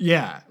Ava.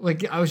 Yeah,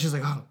 like I was just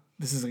like, oh,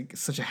 this is like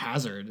such a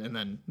hazard, and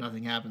then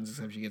nothing happens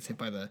except she gets hit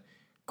by the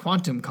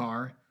quantum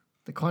car,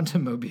 the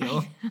quantum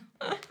mobile.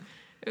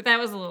 That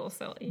was a little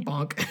silly.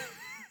 Bonk.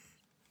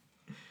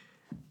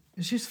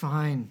 She's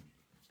fine.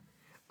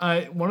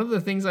 One of the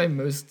things I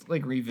most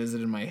like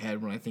revisit in my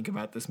head when I think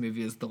about this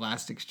movie is the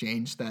last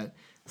exchange that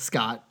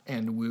Scott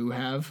and Wu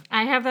have.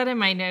 I have that in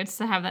my notes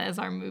to have that as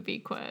our movie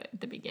quote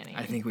at the beginning.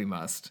 I think we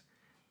must.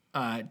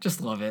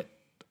 Just love it.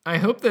 I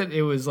hope that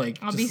it was like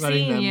I'll be just letting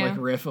seeing them you. like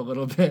riff a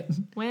little bit.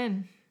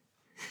 When?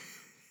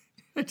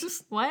 I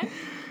just What? I like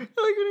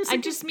when it's I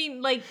like, just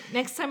mean like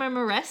next time I'm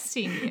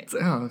arresting you.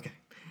 oh okay.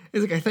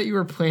 It's like I thought you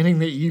were planning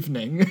the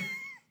evening.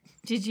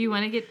 Did you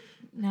want to get?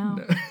 No.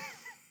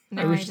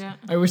 No, I don't.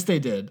 I wish they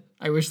did.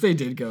 I wish they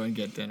did go and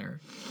get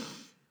dinner.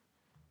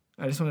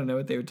 I just want to know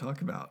what they would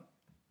talk about.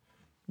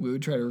 We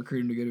would try to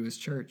recruit him to go to his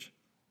church.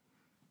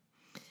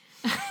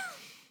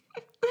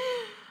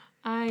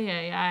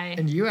 Aye.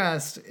 And you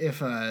asked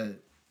if in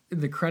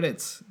the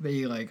credits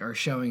they like are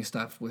showing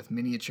stuff with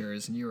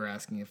miniatures, and you were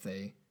asking if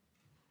they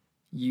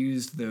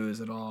used those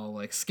at all,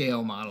 like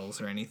scale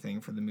models or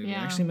anything for the movie. I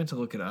Yeah. actually meant to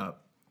look it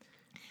up.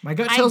 My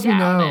gut I tells me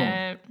doubt no.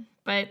 it,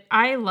 but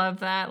I love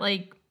that.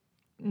 Like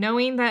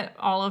knowing that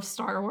all of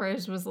Star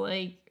Wars was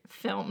like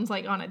filmed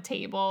like on a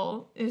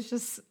table is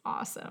just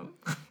awesome.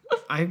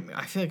 I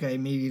feel like I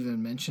maybe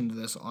even mentioned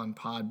this on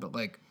pod, but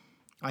like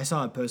I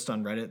saw a post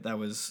on Reddit that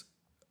was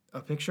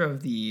a picture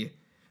of the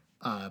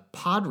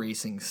pod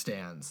racing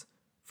stands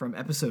from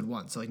episode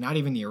 1, so like not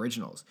even the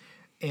originals,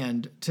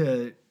 and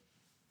to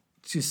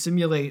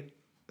simulate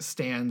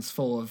stands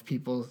full of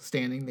people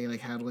standing, they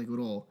like had like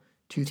little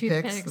toothpicks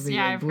that Toothpicks, they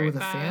yeah, like, I've blew with a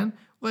heard that. fan.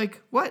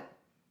 Like what?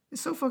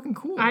 It's so fucking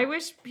cool. I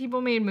wish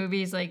people made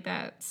movies like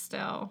that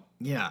still.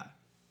 Yeah.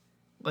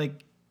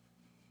 Like,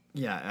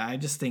 yeah, I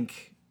just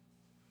think.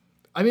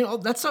 I mean,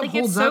 that stuff Like, it's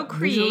holds so up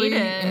visually, creative.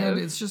 and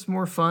it's just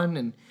more fun,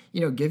 and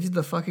gives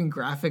the fucking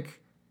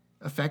graphic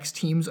effects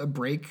teams a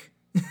break.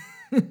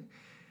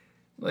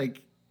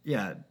 Like,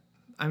 yeah,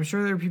 I'm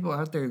sure there are people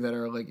out there that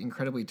are like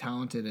incredibly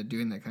talented at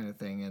doing that kind of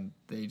thing, and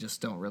they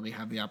just don't really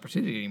have the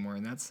opportunity anymore,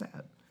 and that's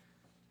sad.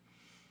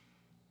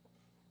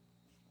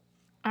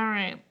 All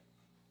right.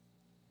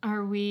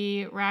 Are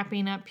we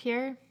wrapping up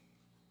here?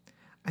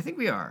 I think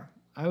we are.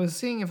 I was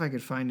seeing if I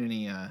could find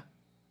any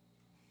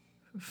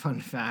fun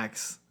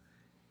facts,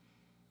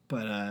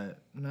 but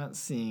not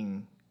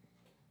seeing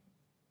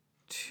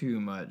too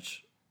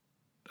much.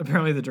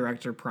 Apparently, the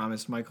director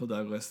promised Michael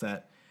Douglas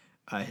that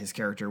his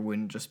character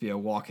wouldn't just be a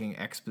walking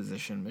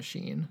exposition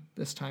machine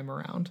this time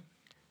around.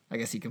 I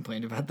guess he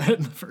complained about that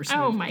in the first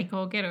Oh, movie.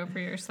 Michael, get over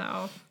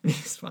yourself.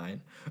 He's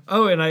fine.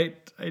 Oh, and I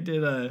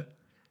did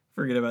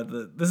forget about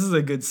this is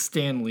a good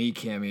Stan Lee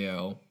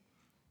cameo.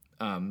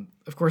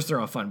 Of course, they're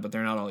all fun, but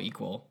they're not all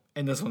equal.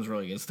 And this one's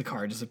really good. It's the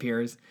car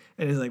disappears.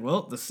 And he's like,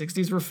 well, the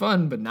 60s were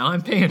fun, but now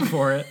I'm paying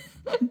for it.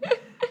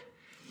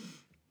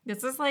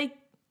 This is like,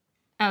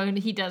 oh, and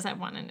he does have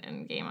one in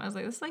Endgame. I was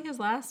like, this is like his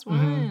last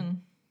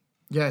one.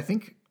 Yeah, I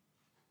think,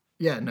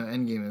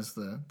 Endgame is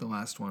the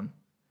last one.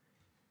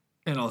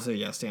 And also,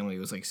 yeah, Stanley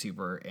was like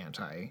super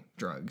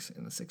anti-drugs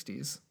in the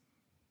 60s.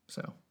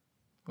 So,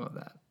 love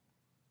that.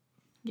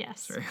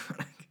 Yes. Very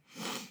ironic.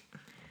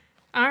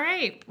 All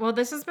right. Well,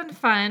 this has been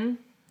fun.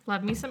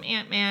 Love me some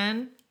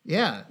Ant-Man.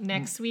 Yeah.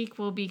 Next week,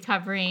 we'll be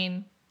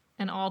covering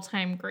an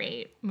all-time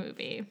great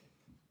movie.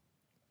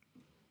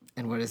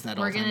 And what is that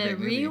We're all-time going to great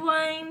movie?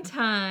 rewind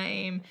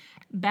time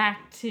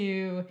back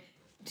to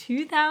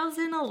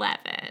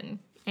 2011.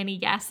 Any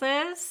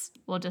guesses?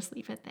 We'll just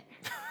leave it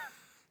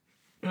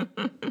there.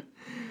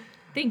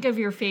 Think of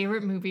your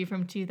favorite movie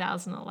from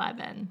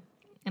 2011,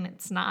 and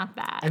it's not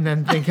that. And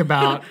then think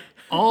about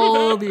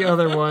all the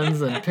other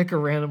ones and pick a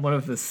random one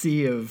of the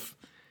sea of...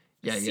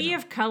 Yeah, Sea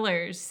of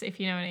colors, if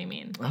you know what I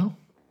mean. Oh,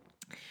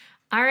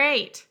 All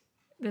right.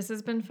 This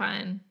has been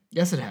fun.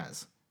 yes, it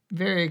has.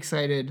 Very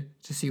excited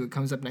to see what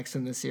comes up next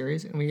in this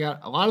series. And we got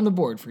a lot on the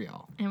board for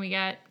y'all. And we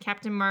got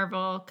Captain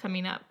Marvel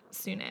coming up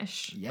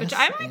soonish. Yes, which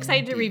I'm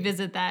excited to indeed.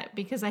 revisit that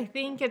because I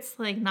think it's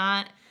like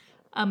not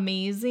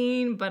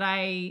amazing, but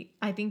I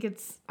think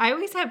it's I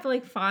always have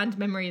like fond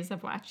memories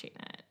of watching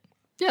it.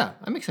 Yeah,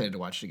 I'm excited to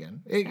watch it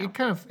again. It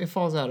kind of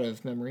falls out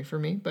of memory for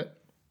me, but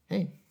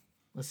hey,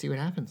 let's see what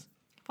happens.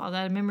 Falls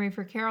out of memory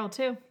for Carol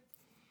too.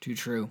 Too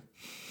true.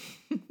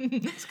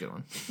 That's a good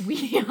one.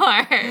 We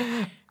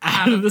are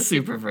Out of the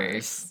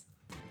Superverse.